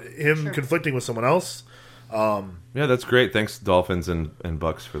worry about him conflicting with someone else. Yeah, that's great. Thanks, Dolphins and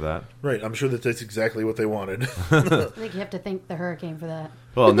Bucks, for that. Right. I'm sure that's exactly what they wanted. I think you have to thank the Hurricane for that.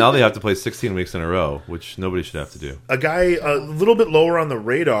 Well, now they have to play 16 weeks in a row, which nobody should have to do. A guy a little bit lower on the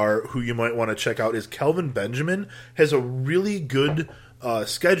radar who you might want to check out is Kelvin Benjamin. Has a really good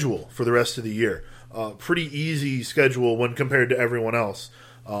schedule for the rest of the year. Pretty easy schedule when compared to everyone else.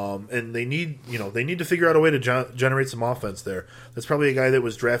 And they need to figure out a way to generate some offense there. That's probably a guy that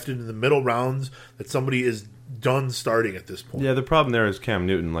was drafted in the middle rounds that somebody is done starting at this point. Yeah, the problem there is Cam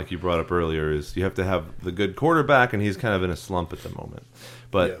Newton, like you brought up earlier, is you have to have the good quarterback, and he's kind of in a slump at the moment.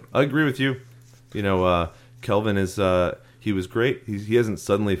 But I agree with you. Kelvin is he was great. He hasn't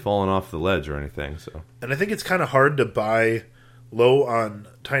suddenly fallen off the ledge or anything. So, and I think it's kind of hard to buy low on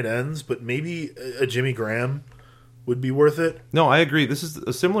tight ends, but maybe a Jimmy Graham would be worth it. No, I agree. This is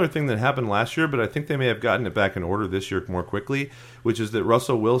a similar thing that happened last year, but I think they may have gotten it back in order this year more quickly, which is that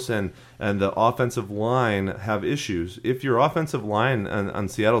Russell Wilson and the offensive line have issues. If your offensive line on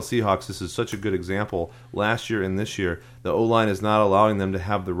Seattle Seahawks, this is such a good example, last year and this year, the O-line is not allowing them to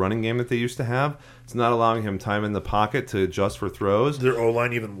have the running game that they used to have. It's not allowing him time in the pocket to adjust for throws. Is their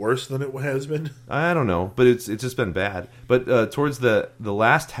O-line even worse than it has been? I don't know, but it's just been bad. But towards the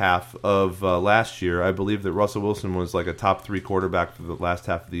last half of last year, I believe that Russell Wilson was like a top 3 quarterback for the last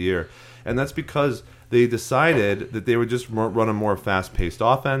half of the year. And that's because they decided that they would just run a more fast-paced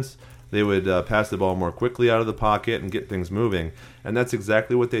offense. They would pass the ball more quickly out of the pocket and get things moving. And that's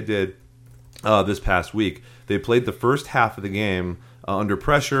exactly what they did this past week. They played the first half of the game under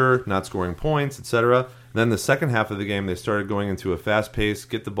pressure, not scoring points, etc. Then the second half of the game, they started going into a fast pace,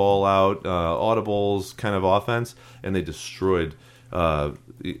 get the ball out, audibles kind of offense, and they destroyed the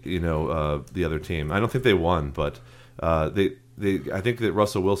other team. I don't think they won, but I think that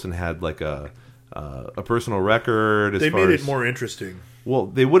Russell Wilson had like a personal record. They made it more interesting. Well,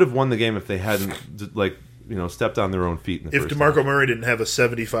 they would have won the game if they hadn't stepped on their own feet in the if first DeMarco half. Murray didn't have a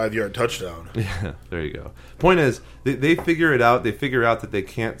 75-yard touchdown. Yeah, there you go. Point is, they figure it out. They figure out that they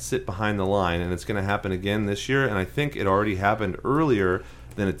can't sit behind the line, and it's going to happen again this year, and I think it already happened earlier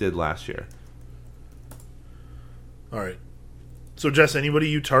than it did last year. All right. So, Jess, anybody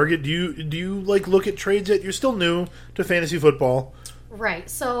you target? Do you like look at trades yet? You're still new to fantasy football, right?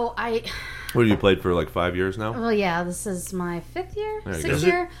 So What have you played for, like 5 years now? Well, yeah, this is my 5th year, There you 6th go.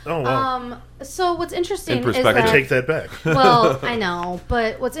 year. Oh, wow. So what's interesting In is perspective. I that take that back. well, I know,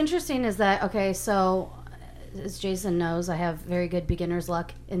 but what's interesting is that okay, so as Jason knows, I have very good beginner's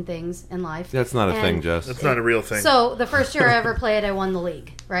luck in things in life. That's not a And thing, Jess. That's not a real thing. So the first year I ever played, I won the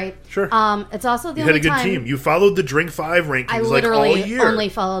league, right? Sure. It's also the You had only a good time team. You followed the Drink 5 rankings I like all literally year. only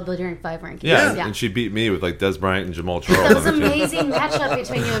followed the Drink 5 rankings. Yeah, and she beat me with like Des Bryant and Jamal Charles. That was on an the team. amazing matchup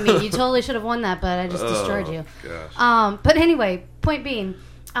between you and me. You totally should have won that, but I just destroyed you. Gosh. But anyway, point being,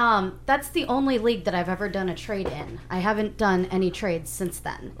 that's the only league that I've ever done a trade in. I haven't done any trades since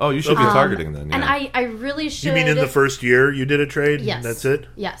then. Oh, you should be targeting then. Yeah. And I really should. You mean in the first year you did a trade? Yes. And that's it?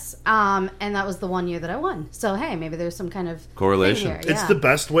 Yes. And that was the 1 year that I won. So, hey, maybe there's some kind of Correlation. thing here. It's Yeah. the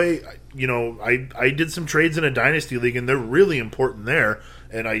best way. You know, I did some trades in a dynasty league, and they're really important there.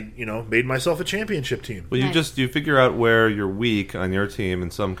 And I, made myself a championship team. Well, Nice. you figure out where you're weak on your team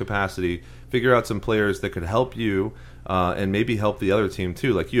in some capacity. Figure out some players that could help you, and maybe help the other team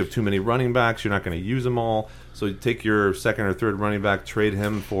too. Like you have too many running backs, you're not going to use them all. So you take your second or third running back, trade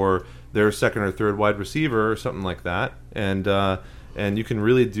him for their second or third wide receiver or something like that, and you can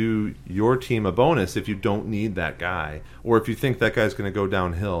really do your team a bonus if you don't need that guy, or if you think that guy's going to go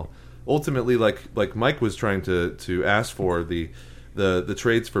downhill. Ultimately, like Mike was trying to ask for the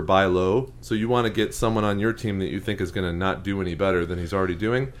trades for buy low. So you want to get someone on your team that you think is going to not do any better than he's already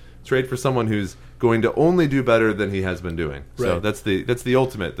doing. Trade for someone who's going to only do better than he has been doing. So Right. that's the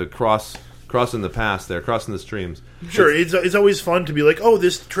ultimate, the crossing the paths there, crossing the streams. Sure, it's always fun to be like, oh,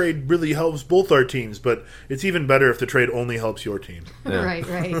 this trade really helps both our teams, but it's even better if the trade only helps your team. Yeah.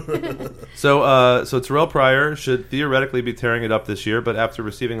 Right. So Terrell Pryor should theoretically be tearing it up this year, but after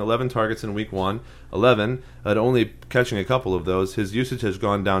receiving 11 targets in week 1, 11, and only catching a couple of those, his usage has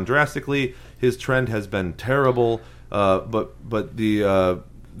gone down drastically. His trend has been terrible, but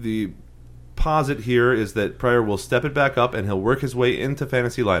the posit here is that Pryor will step it back up and he'll work his way into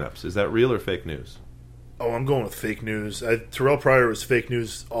fantasy lineups. Is that real or fake news? Oh, I'm going with fake news. Terrell Pryor was fake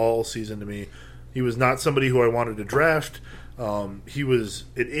news all season to me. He was not somebody who I wanted to draft. He was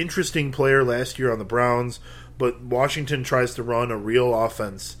an interesting player last year on the Browns, but Washington tries to run a real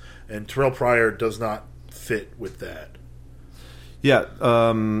offense, and Terrell Pryor does not fit with that. Yeah,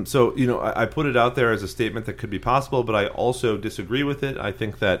 so, I put it out there as a statement that could be possible, but I also disagree with it. I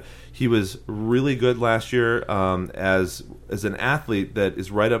think that he was really good last year as an athlete that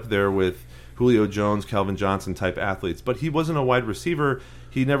is right up there with Julio Jones, Calvin Johnson type athletes. But he wasn't a wide receiver.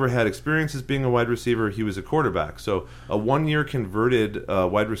 He never had experience as being a wide receiver. He was a quarterback. So a 1-year converted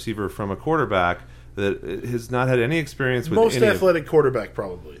wide receiver from a quarterback that has not had any experience with Most any athletic quarterback,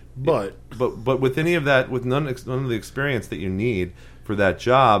 probably. But with any of that, with none of the experience that you need for that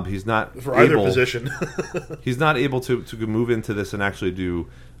job, he's not for either position. He's not able to move into this and actually do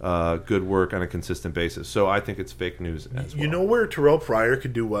good work on a consistent basis. So I think it's fake news as well. You know where Terrell Pryor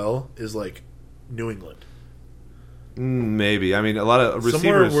could do well is like New England. Maybe. I mean, a lot of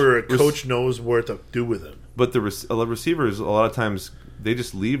Somewhere receivers where a coach knows what to do with him. But the receivers, a lot of times, they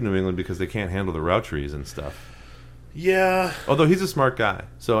just leave New England because they can't handle the route trees and stuff. Yeah. Although he's a smart guy.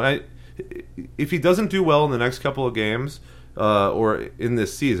 So if he doesn't do well in the next couple of games, or in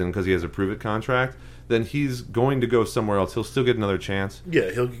this season because he has a prove-it contract, then he's going to go somewhere else. He'll still get another chance.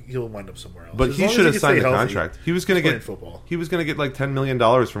 Yeah, he'll wind up somewhere else. But As he long as should have can signed stay the healthy, contract. He was going to get football. He was going to get like $10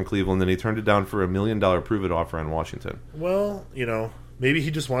 million from Cleveland, and he turned it down for $1 million prove-it offer on Washington. Well, maybe he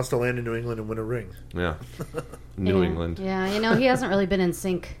just wants to land in New England and win a ring. Yeah, New England. Yeah, he hasn't really been in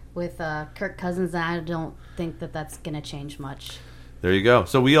sync with Kirk Cousins, and I don't think that that's going to change much. There you go.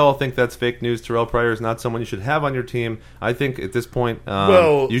 So we all think that's fake news. Terrell Pryor is not someone you should have on your team. I think at this point,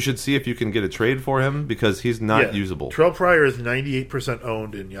 you should see if you can get a trade for him because he's not usable. Terrell Pryor is 98%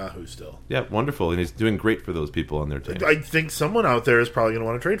 owned in Yahoo still. Yeah, wonderful. And he's doing great for those people on their team. I think someone out there is probably going to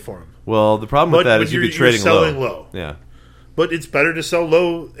want to trade for him. Well, the problem with that is you'd be trading you're selling low. Yeah. But it's better to sell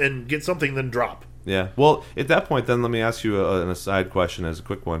low and get something than drop. Yeah. Well, at that point, then let me ask you an aside question as a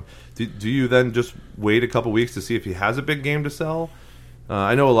quick one. Do you then just wait a couple weeks to see if he has a big game to sell?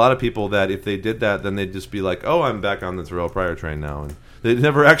 I know a lot of people that if they did that, then they'd just be like, "Oh, I'm back on the Terrell Pryor train now," and they'd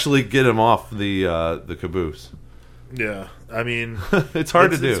never actually get him off the caboose. Yeah, I mean, it's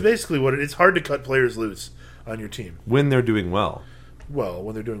hard to do. It's basically it's hard to cut players loose on your team when they're doing well. Well,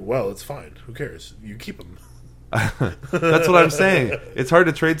 when they're doing well, it's fine. Who cares? You keep them. That's what I'm saying. It's hard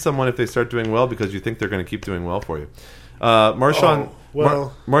to trade someone if they start doing well because you think they're going to keep doing well for you. Marshawn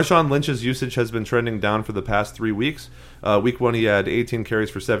Well, Marshawn Lynch's usage has been trending down for the past 3 weeks. Week 1, he had 18 carries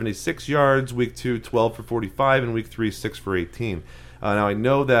for 76 yards. Week 2, 12 for 45. And Week 3, 6 for 18. Now, I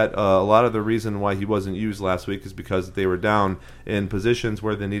know that a lot of the reason why he wasn't used last week is because they were down in positions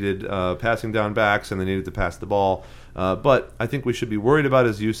where they needed passing down backs and they needed to pass the ball. But I think we should be worried about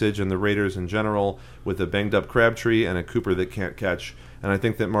his usage and the Raiders in general with a banged-up Crabtree and a Cooper that can't catch. And I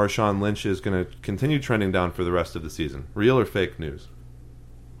think that Marshawn Lynch is going to continue trending down for the rest of the season. Real or fake news?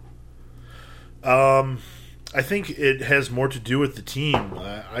 I think it has more to do with the team.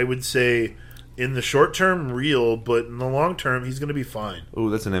 I would say in the short term, real, but in the long term, he's going to be fine. Oh,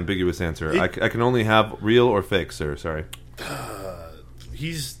 that's an ambiguous answer. I can only have real or fake, sir. Sorry.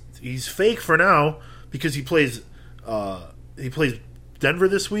 He's fake for now because he plays Denver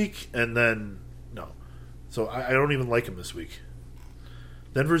this week, and then no. So I don't even like him this week.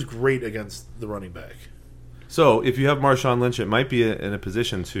 Denver's great against the running back. So if you have Marshawn Lynch, it might be in a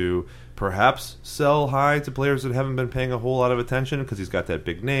position to perhaps sell high to players that haven't been paying a whole lot of attention because he's got that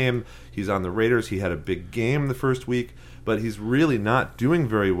big name. He's on the Raiders. He had a big game the first week, but he's really not doing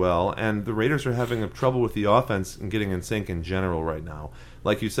very well, and the Raiders are having trouble with the offense and getting in sync in general right now.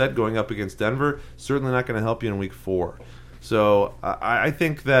 Like you said, going up against Denver, certainly not going to help you in Week 4. So I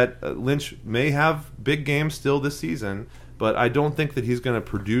think that Lynch may have big games still this season, but I don't think that he's going to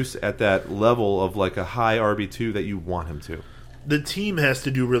produce at that level of like a high RB2 that you want him to. The team has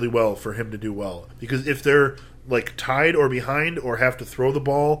to do really well for him to do well, because if they're like tied or behind or have to throw the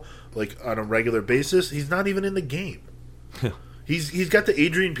ball like on a regular basis, he's not even in the game. He's got the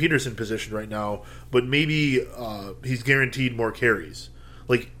Adrian Peterson position right now, but maybe he's guaranteed more carries.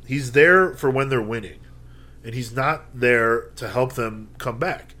 Like, he's there for when they're winning, and he's not there to help them come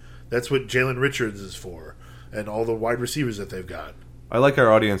back. That's what Jalen Richards is for, and all the wide receivers that they've got. I like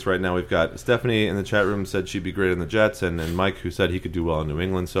our audience right now. We've got Stephanie in the chat room said she'd be great in the Jets, and Mike who said he could do well in New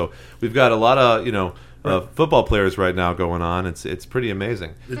England. So we've got a lot of football players right now going on. It's pretty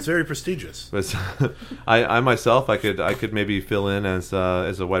amazing. It's very prestigious. But I myself I could maybe fill in as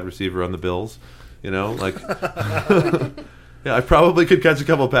a wide receiver on the Bills. Yeah, I probably could catch a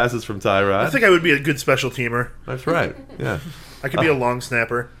couple passes from Tyrod. I think I would be a good special teamer. That's right. Yeah, I could be a long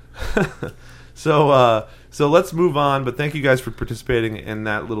snapper. So let's move on. But thank you guys for participating in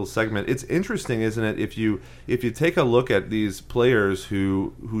that little segment. It's interesting, isn't it? If you take a look at these players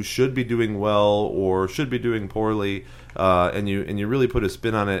who should be doing well or should be doing poorly, and you really put a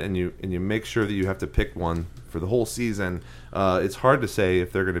spin on it, and you make sure that you have to pick one for the whole season, it's hard to say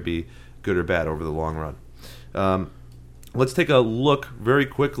if they're going to be good or bad over the long run. Let's take a look very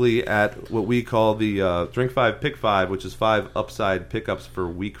quickly at what we call the Drink 5 Pick 5, which is 5 upside pickups for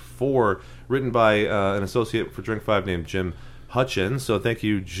Week 4, written by an associate for Drink 5 named Jim Hutchins. So thank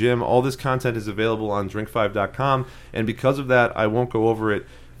you, Jim. All this content is available on drink5.com, and because of that, I won't go over it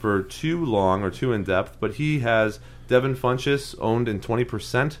for too long or too in depth. But he has Devin Funchess owned in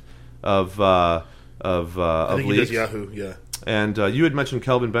 20% of I think leagues. He does Yahoo, yeah. And you had mentioned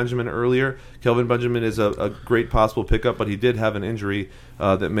Kelvin Benjamin earlier. Kelvin Benjamin is a great possible pickup, but he did have an injury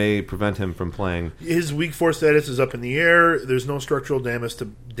that may prevent him from playing. His Week 4 status is up in the air. There's no structural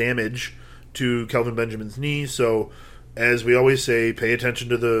damage to Kelvin Benjamin's knee. So, as we always say, pay attention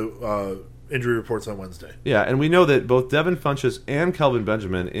to the injury reports on Wednesday. Yeah, and we know that both Devin Funchess and Kelvin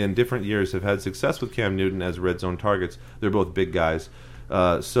Benjamin in different years have had success with Cam Newton as red zone targets. They're both big guys.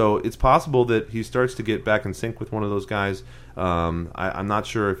 So it's possible that he starts to get back in sync with one of those guys. I'm not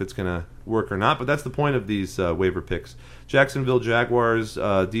sure if it's going to work or not, but that's the point of these waiver picks. Jacksonville Jaguars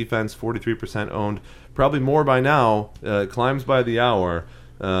defense, 43% owned. Probably more by now. Climbs by the hour.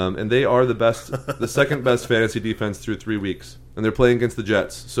 And they are the second best fantasy defense through 3 weeks. And they're playing against the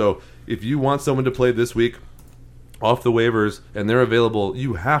Jets. So if you want someone to play this week off the waivers and they're available,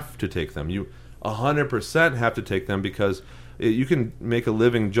 you have to take them. You 100% have to take them because you can make a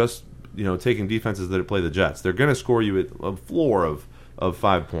living just taking defenses that play the Jets. They're going to score you at a floor of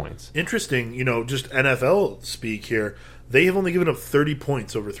 5 points. Interesting, just NFL speak here. They have only given up 30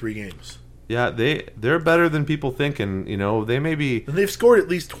 points over 3 games. Yeah, they're better than people think, and they may be. And they've scored at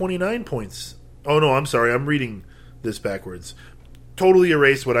least 29 points. Oh no, I'm sorry, I'm reading this backwards. Totally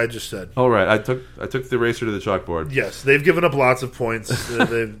erase what I just said. Oh right, I took the eraser to the chalkboard. Yes, they've given up lots of points.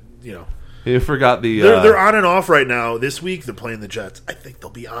 You forgot the... They're on and off right now. This week, they're playing the Jets. I think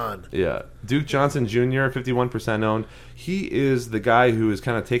they'll be on. Yeah. Duke Johnson Jr., 51% owned. He is the guy who is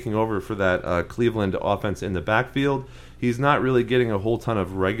kind of taking over for that Cleveland offense in the backfield. He's not really getting a whole ton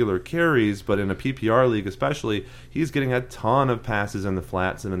of regular carries, but in a PPR league especially, he's getting a ton of passes in the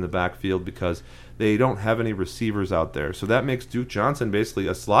flats and in the backfield because they don't have any receivers out there. So that makes Duke Johnson basically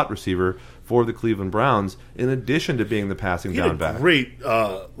a slot receiver for the Cleveland Browns, in addition to being the passing down back. Great,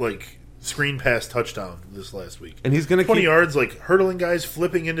 screen pass touchdown this last week. And he's going to 20 yards, hurdling guys,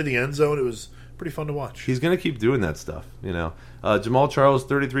 flipping into the end zone. It was pretty fun to watch. He's going to keep doing that stuff, Jamal Charles,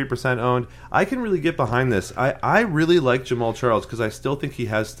 33% owned. I can really get behind this. I really like Jamal Charles because I still think he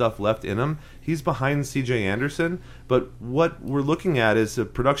has stuff left in him. He's behind C.J. Anderson, but what we're looking at is the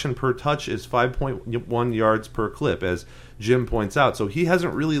production per touch is 5.1 yards per clip, as Jim points out. So he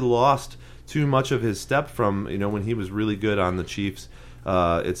hasn't really lost too much of his step from when he was really good on the Chiefs,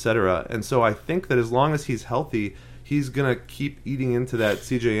 etc. And so I think that as long as he's healthy, he's going to keep eating into that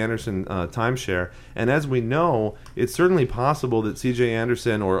C.J. Anderson timeshare. And as we know, it's certainly possible that C.J.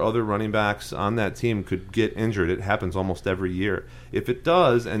 Anderson or other running backs on that team could get injured. It happens almost every year. If it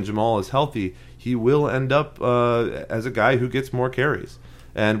does and Jamal is healthy, he will end up as a guy who gets more carries.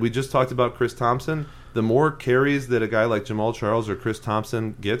 And we just talked about Chris Thompson. The more carries that a guy like Jamal Charles or Chris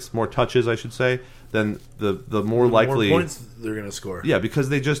Thompson gets, more touches, I should say, then the more likely... more points they're going to score. Yeah, because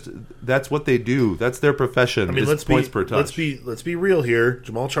that's what they do. That's their profession. I mean, points per touch. Let's be real here.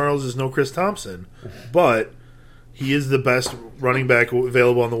 Jamal Charles is no Chris Thompson, but he is the best running back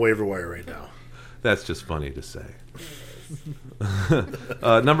available on the waiver wire right now. That's just funny to say.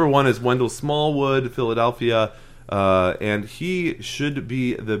 Number 1 is Wendell Smallwood, Philadelphia. And he should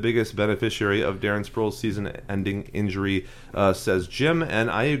be the biggest beneficiary of Darren Sproles' season-ending injury, says Jim, and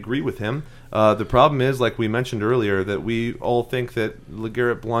I agree with him. The problem is, like we mentioned earlier, that we all think that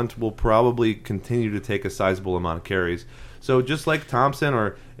LeGarrette Blount will probably continue to take a sizable amount of carries. So just like Thompson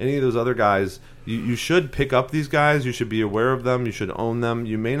or any of those other guys, you should pick up these guys. You should be aware of them. You should own them.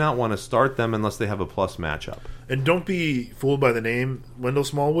 You may not want to start them unless they have a plus matchup. And don't be fooled by the name Wendell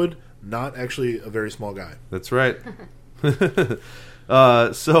Smallwood. Not actually a very small guy. That's right.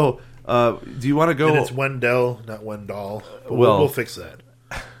 So, do you want to go... And it's Wendell, not Wendell. But we'll fix that.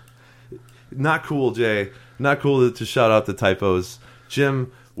 Not cool, Jay. Not cool to shout out the typos.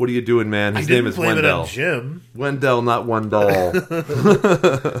 Jim, what are you doing, man? His name is Wendell. It on Jim. Wendell, not Wendell.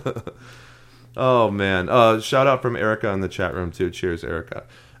 Oh, man. Shout out from Erica in the chat room, too. Cheers, Erica.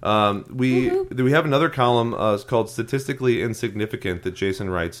 We have another column called Statistically Insignificant that Jason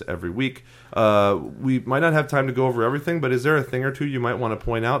writes every week. We might not have time to go over everything, but is there a thing or two you might want to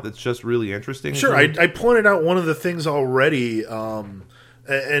point out that's just really interesting? Sure. I pointed out one of the things already, and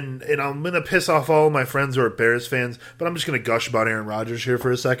I'm going to piss off all my friends who are Bears fans, but I'm just going to gush about Aaron Rodgers here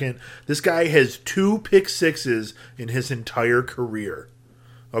for a second. This guy has 2 pick sixes in his entire career.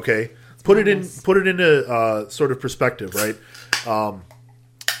 Okay? Put it into sort of perspective, right?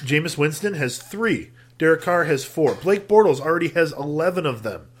 Jameis Winston has 3. Derek Carr has 4. Blake Bortles already has 11 of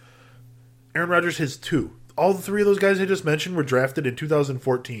them. Aaron Rodgers has 2. All 3 of those guys I just mentioned were drafted in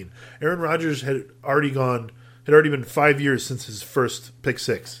 2014. Aaron Rodgers had already been 5 years since his first pick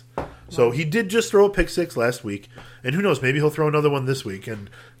 6. So he did just throw a pick 6 last week, and who knows, maybe he'll throw another one this week, and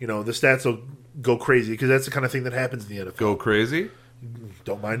the stats will go crazy because that's the kind of thing that happens in the NFL. Go crazy?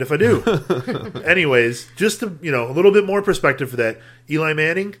 Don't mind if I do. Anyways, just to, a little bit more perspective for that, Eli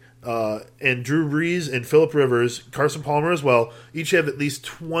Manning and Drew Brees and Phillip Rivers, Carson Palmer as well, each have at least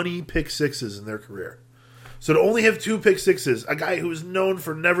 20 pick sixes in their career. So to only have 2 pick sixes, a guy who is known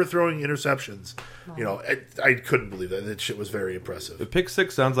for never throwing interceptions, I couldn't believe that. That shit was very impressive. The pick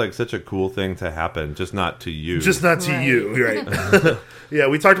 6 sounds like such a cool thing to happen, just not to you. Just not to you, right? Yeah,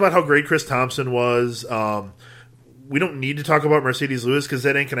 we talked about how great Chris Thompson was. We don't need to talk about Mercedes Lewis because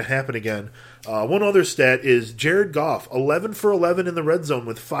that ain't going to happen again. One other stat is Jared Goff, 11 for 11 in the red zone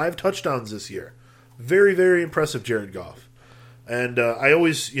with 5 touchdowns this year. Very, very impressive, Jared Goff. And I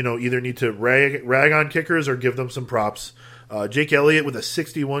always, either need to rag on kickers or give them some props. Jake Elliott with a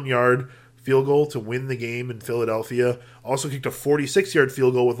 61-yard field goal to win the game in Philadelphia. Also kicked a 46-yard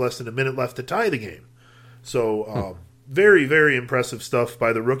field goal with less than a minute left to tie the game. So... Very, very impressive stuff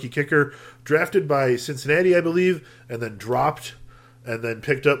by the rookie kicker, drafted by Cincinnati, I believe, and then dropped, and then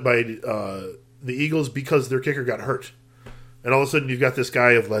picked up by the Eagles because their kicker got hurt. And all of a sudden, you've got this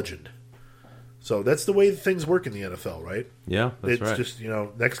guy of legend. So that's the way things work in the NFL, right? Yeah, that's right. It's just,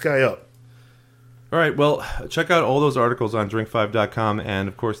 next guy up. All right, well, check out all those articles on drink5.com and,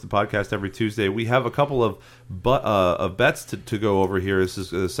 of course, the podcast every Tuesday. We have a couple of bets to go over here. This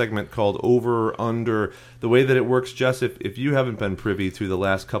is a segment called Over Under. The way that it works, Jess, if you haven't been privy to the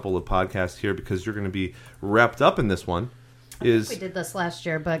last couple of podcasts here because you're going to be wrapped up in this one, We did this last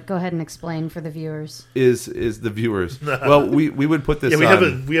year, but go ahead and explain for the viewers. Is the viewers? Well, we would put this. Yeah,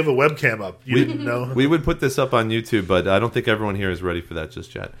 on, we have a webcam up. You didn't know? We would put this up on YouTube, but I don't think everyone here is ready for that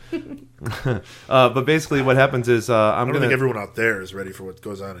just yet. But basically, what happens is I don't think everyone out there is ready for what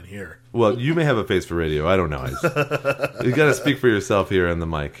goes on in here. Well, you may have a face for radio. I don't know. You got to speak for yourself here on the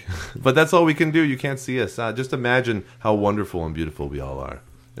mic. But that's all we can do. You can't see us. Just imagine how wonderful and beautiful we all are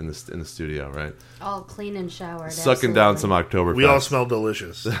in the studio, right? All clean and showered. Sucking down some Oktoberfest. We all smell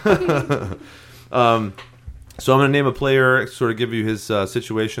delicious. So I'm going to name a player, sort of give you his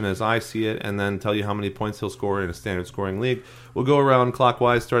situation as I see it, and then tell you how many points he'll score in a standard scoring league. We'll go around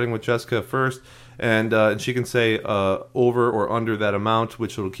clockwise, starting with Jessica first, and she can say over or under that amount,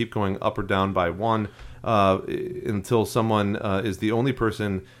 which will keep going up or down by one until someone is the only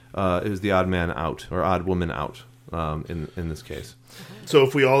person is the odd man out or odd woman out in this case. So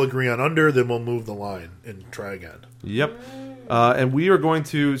if we all agree on under, then we'll move the line and try again. Yep. And we are going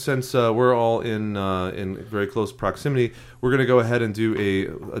to, since we're all in very close proximity, we're going to go ahead and do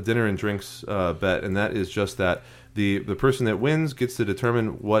a dinner and drinks bet, and that is just that the person that wins gets to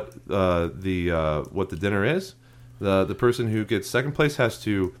determine what the dinner is. The person who gets second place has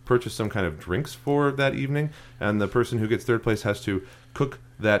to purchase some kind of drinks for that evening, and the person who gets third place has to cook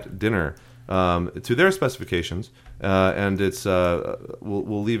that dinner to their specifications. And it's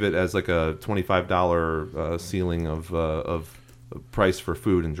we'll leave it as like a $25 ceiling of price for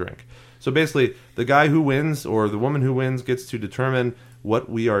food and drink. So basically, the guy who wins or the woman who wins gets to determine what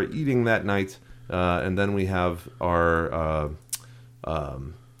we are eating that night, and then we have our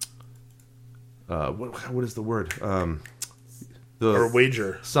what is the word? Or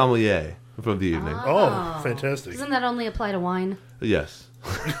wager. Sommelier for the evening. Oh, fantastic. Doesn't that only apply to wine? Yes.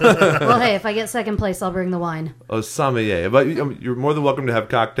 Well, hey, if I get second place, I'll bring the wine. A sommelier. But you're more than welcome to have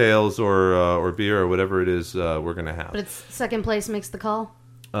cocktails or beer or whatever it is we're going to have. But it's second place makes the call?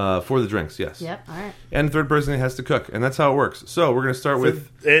 For the drinks, yes. Yep, all right. And the third person has to cook, and that's how it works. So we're going to start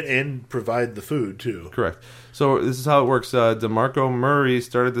with... And provide the food, too. Correct. So this is how it works. DeMarco Murray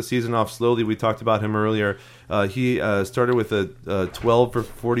started the season off slowly. We talked about him earlier. He started with a 12 for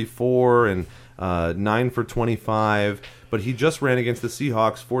 44 and 9 for 25, but he just ran against the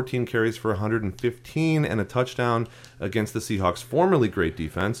Seahawks, 14 carries for 115 and a touchdown against the Seahawks' formerly great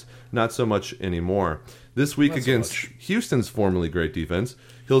defense. Not so much anymore. This week against Houston's formerly great defense,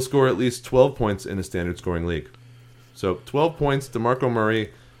 he'll score at least 12 points in a standard scoring league. So 12 points, DeMarco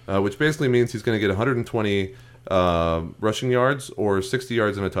Murray, which basically means he's going to get 120 rushing yards or 60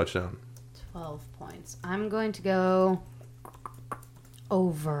 yards and a touchdown. 12 points. I'm going to go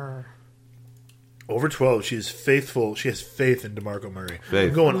over. Over 12. She is faithful. She has faith in DeMarco Murray. Faith.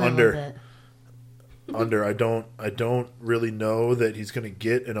 I'm going under. Under. I don't really know that he's going to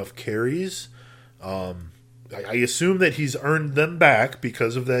get enough carries. I assume that he's earned them back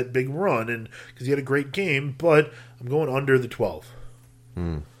because of that big run and because he had a great game, but I'm going under the 12.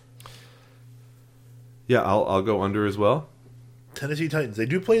 Yeah, I'll go under as well. Tennessee Titans. They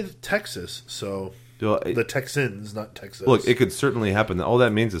do play Texas, so the Texans, not Texas. Look, it could certainly happen. All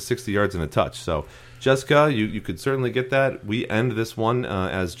that means is 60 yards and a touch. So, Jessica, you could certainly get that. We end this one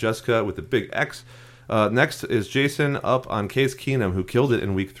as Jessica with a big X. Next is Jason up on Case Keenum, who killed it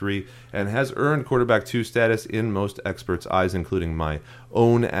in Week 3 and has earned quarterback 2 status in most experts' eyes, including my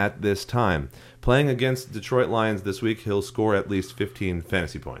own at this time. Playing against Detroit Lions this week, he'll score at least 15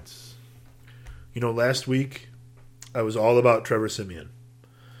 fantasy points. You know, last week I was all about Trevor Siemian,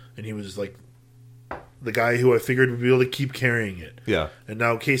 and he was like the guy who I figured would be able to keep carrying it. Yeah. And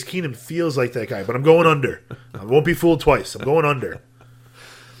now Case Keenum feels like that guy, but I'm going under. I won't be fooled twice. I'm going under.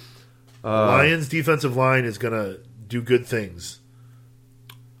 Lions' defensive line is going to do good things.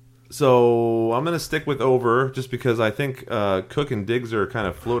 So I'm going to stick with over just because I think Cook and Diggs are kind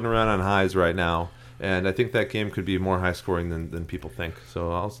of floating around on highs right now. And I think that game could be more high scoring than people think.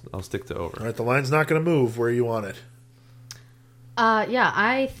 So I'll stick to over. All right, the line's not going to move where you want it. Yeah,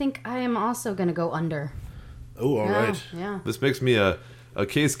 I think I am also going to go under. Oh, all right. Yeah. This makes me a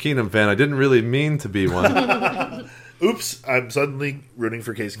Case Keenum fan. I didn't really mean to be one. Oops, I'm suddenly rooting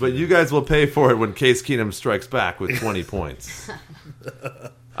for Case Keenum. But you guys will pay for it when Case Keenum strikes back with 20 points.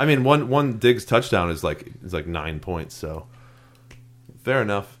 I mean, one Diggs touchdown is like 9 points, so fair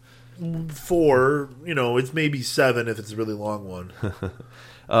enough. 4, it's maybe 7 if it's a really long one.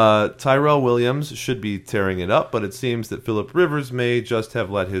 Tyrell Williams should be tearing it up, but it seems that Phillip Rivers may just have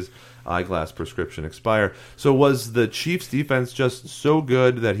let his eyeglass prescription expire. So was the Chiefs' defense just so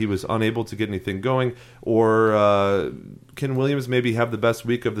good that he was unable to get anything going, or can Williams maybe have the best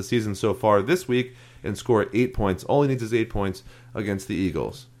week of the season so far this week and score 8 points? All he needs is 8 points against the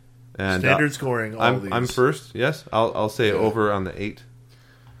Eagles. And standard scoring. I'm first. Yes, I'll say over on the 8.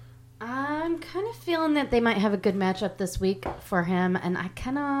 I'm kind of feeling that they might have a good matchup this week for him, and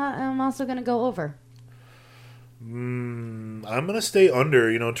I'm also going to go over. I'm going to stay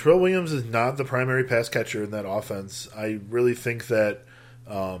under. Terrell Williams is not the primary pass catcher in that offense. I really think that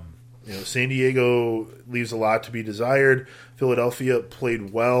San Diego leaves a lot to be desired. Philadelphia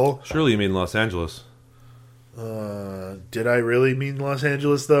played well. Surely you mean Los Angeles. Did I really mean Los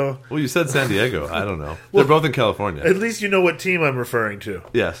Angeles, though? Well, you said San Diego. I don't know. They're both in California. At least you know what team I'm referring to.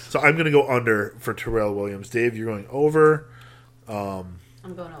 Yes. So I'm going to go under for Terrell Williams. Dave, you're going over. I'm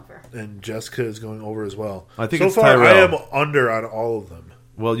going over. And Jessica is going over as well. I think so it's far, Tyrell. I am under on all of them.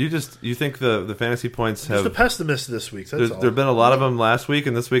 Well, you think the fantasy points I'm have... just a pessimist this week, that's all. There have been a lot of them last week,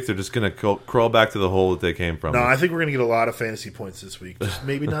 and this week they're just going to crawl back to the hole that they came from. No, I think we're going to get a lot of fantasy points this week. Just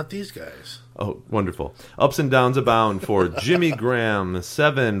maybe not these guys. Oh, wonderful. Ups and downs abound for Jimmy Graham,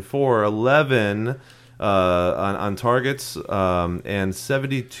 7 for 11 on targets and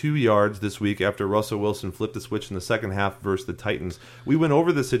 72 yards this week after Russell Wilson flipped the switch in the second half versus the Titans. We went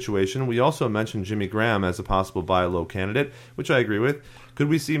over the situation. We also mentioned Jimmy Graham as a possible buy low candidate, which I agree with. Could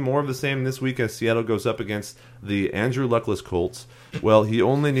we see more of the same this week as Seattle goes up against the Andrew Luckless Colts? Well, he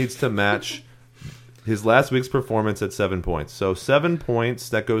only needs to match his last week's performance at 7 points. So 7 points,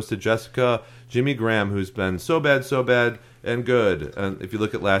 that goes to Jessica. Jimmy Graham, who's been so bad, and good. And if you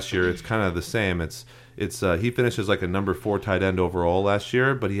look at last year, it's kind of the same. It's he finishes like a number 4 tight end overall last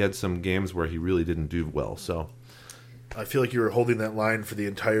year, but he had some games where he really didn't do well. So I feel like you were holding that line for the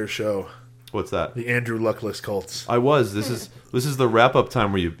entire show. What's that? The Andrew Luckless Colts. I was. This is the wrap-up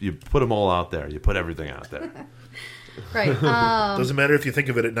time where you put them all out there. You put everything out there. Right. Doesn't matter if you think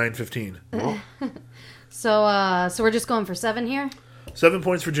of it at 9:15. So we're just going for 7 here? 7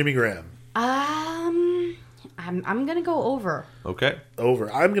 points for Jimmy Graham. I'm gonna go over. Okay.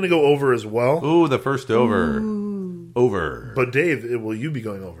 Over. I'm going to go over as well. Ooh, the first over. Ooh. Over. But Dave, will you be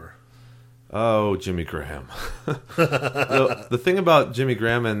going over? Oh, Jimmy Graham. The thing about Jimmy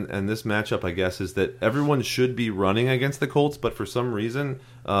Graham and this matchup, I guess, is that everyone should be running against the Colts, but for some reason,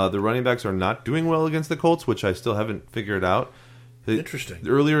 the running backs are not doing well against the Colts, which I still haven't figured out. Interesting.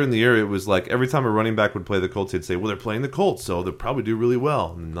 Earlier in the year, it was like every time a running back would play the Colts, they'd say, well, they're playing the Colts, so they'll probably do really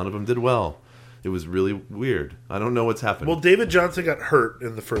well. And none of them did well. It was really weird. I don't know what's happened. Well, David Johnson got hurt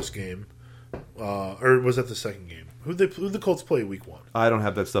in the first game. Or was that the second game? Who'd the Colts play week 1? I don't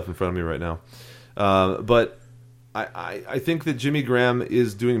have that stuff in front of me right now. But I think that Jimmy Graham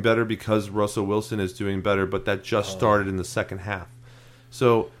is doing better because Russell Wilson is doing better, but that just started in the second half.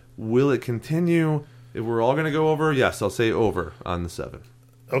 So will it continue? If we're all going to go over, yes, I'll say over on the 7.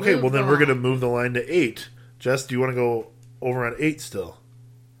 Okay, Move well then the we're going to line. move the line to 8. Jess, do you want to go over on 8 still?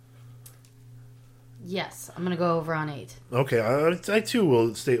 Yes, I'm gonna go over on 8. Okay, I too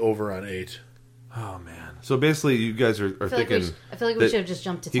will stay over on 8. Oh, man. So basically, you guys are thinking... I feel like we should have just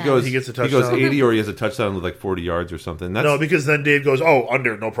jumped to 10. He gets a He goes touchdown. 80 or he has a touchdown with like 40 yards or something. That's, No, because then Dave goes,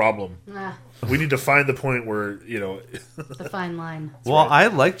 under, no problem. Nah, We need to find the point where, the fine line. well, I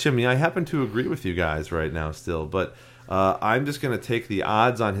like Jimmy. I happen to agree with you guys right now still, but I'm just going to take the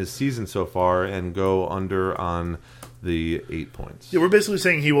odds on his season so far and go under on the 8 points. yeah, we're basically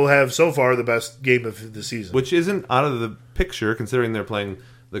saying he will have so far the best game of the season. Which isn't out of the picture considering they're playing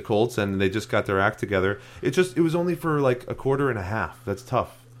the Colts and they just got their act together. It was only for like a quarter and a half. That's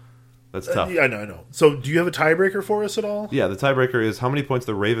tough. Yeah, I know. So do you have a tiebreaker for us at all? Yeah, the tiebreaker is how many points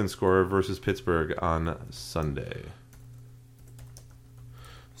the Ravens score versus Pittsburgh on Sunday.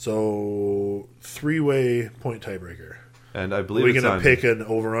 So 3-way point tiebreaker. And I Are believe we it's going to on... pick an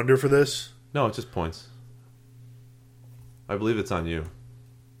over-under for this? No, it's just points. I believe it's on you.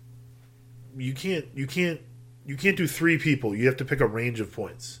 You can't do 3 people. You have to pick a range of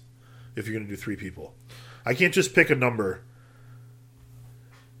points if you're going to do 3 people. I can't just pick a number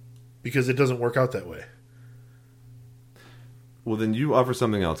because it doesn't work out that way. Well, then you offer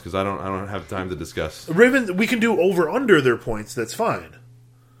something else because I don't have time to discuss. Ravens, we can do over under their points. That's fine.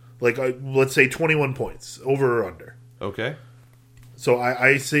 Like let's say 21 points, over or under. Okay. So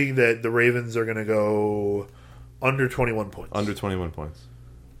I see that the Ravens are going to go under 21 points. Under 21 points.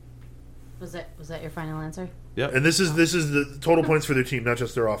 Was that your final answer? Yep. And this is the total points for their team, not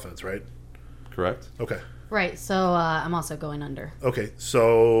just their offense, right? Correct. Okay. Right. So I'm also going under. Okay.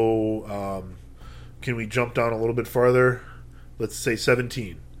 So can we jump down a little bit farther? Let's say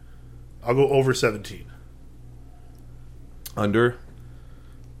 17. I'll go over 17. Under.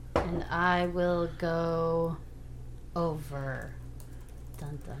 And I will go over.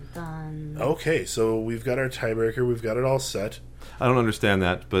 Dun dun dun. Okay. So we've got our tiebreaker. We've got it all set. I don't understand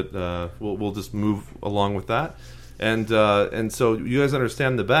that, but we'll just move along with that. And so you guys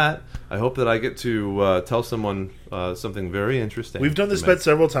understand the bet. I hope that I get to tell someone something very interesting. We've done this bet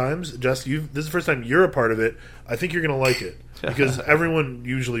several times. Jess, this is the first time you're a part of it. I think you're going to like it because everyone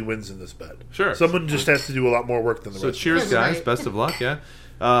usually wins in this bet. Sure. Someone just has to do a lot more work than the So rest. cheers, That's guys. right. Best of luck, yeah.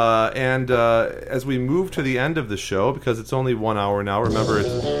 And as we move to the end of the show, because it's only 1 hour now, remember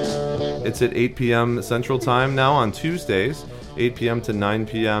it's at 8 p.m. Central Time now on Tuesdays, 8 p.m. to 9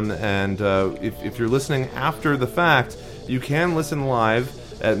 p.m. And if you're listening after the fact, you can listen live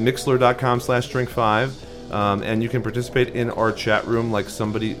at mixler.com/drink5, and you can participate in our chat room like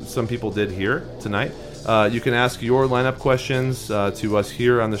some people did here tonight. You can ask your lineup questions to us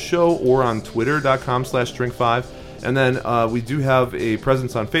here on the show or on twitter.com/drink5. And then we do have a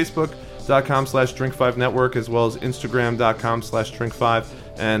presence on Facebook.com/Drink5Network, as well as Instagram.com/Drink5.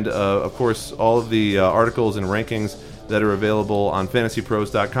 And, of course, all of the articles and rankings that are available on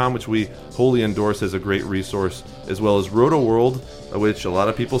FantasyPros.com, which we wholly endorse as a great resource, as well as RotoWorld, which a lot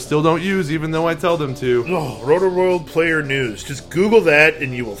of people still don't use, even though I tell them to. Oh, RotoWorld Player News. Just Google that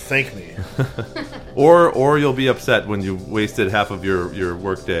and you will thank me. Or you'll be upset when you wasted half of your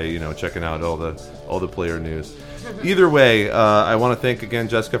workday, checking out all the player news. Either way, I want to thank again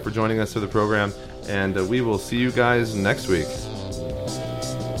Jessica for joining us for the program, and we will see you guys next week.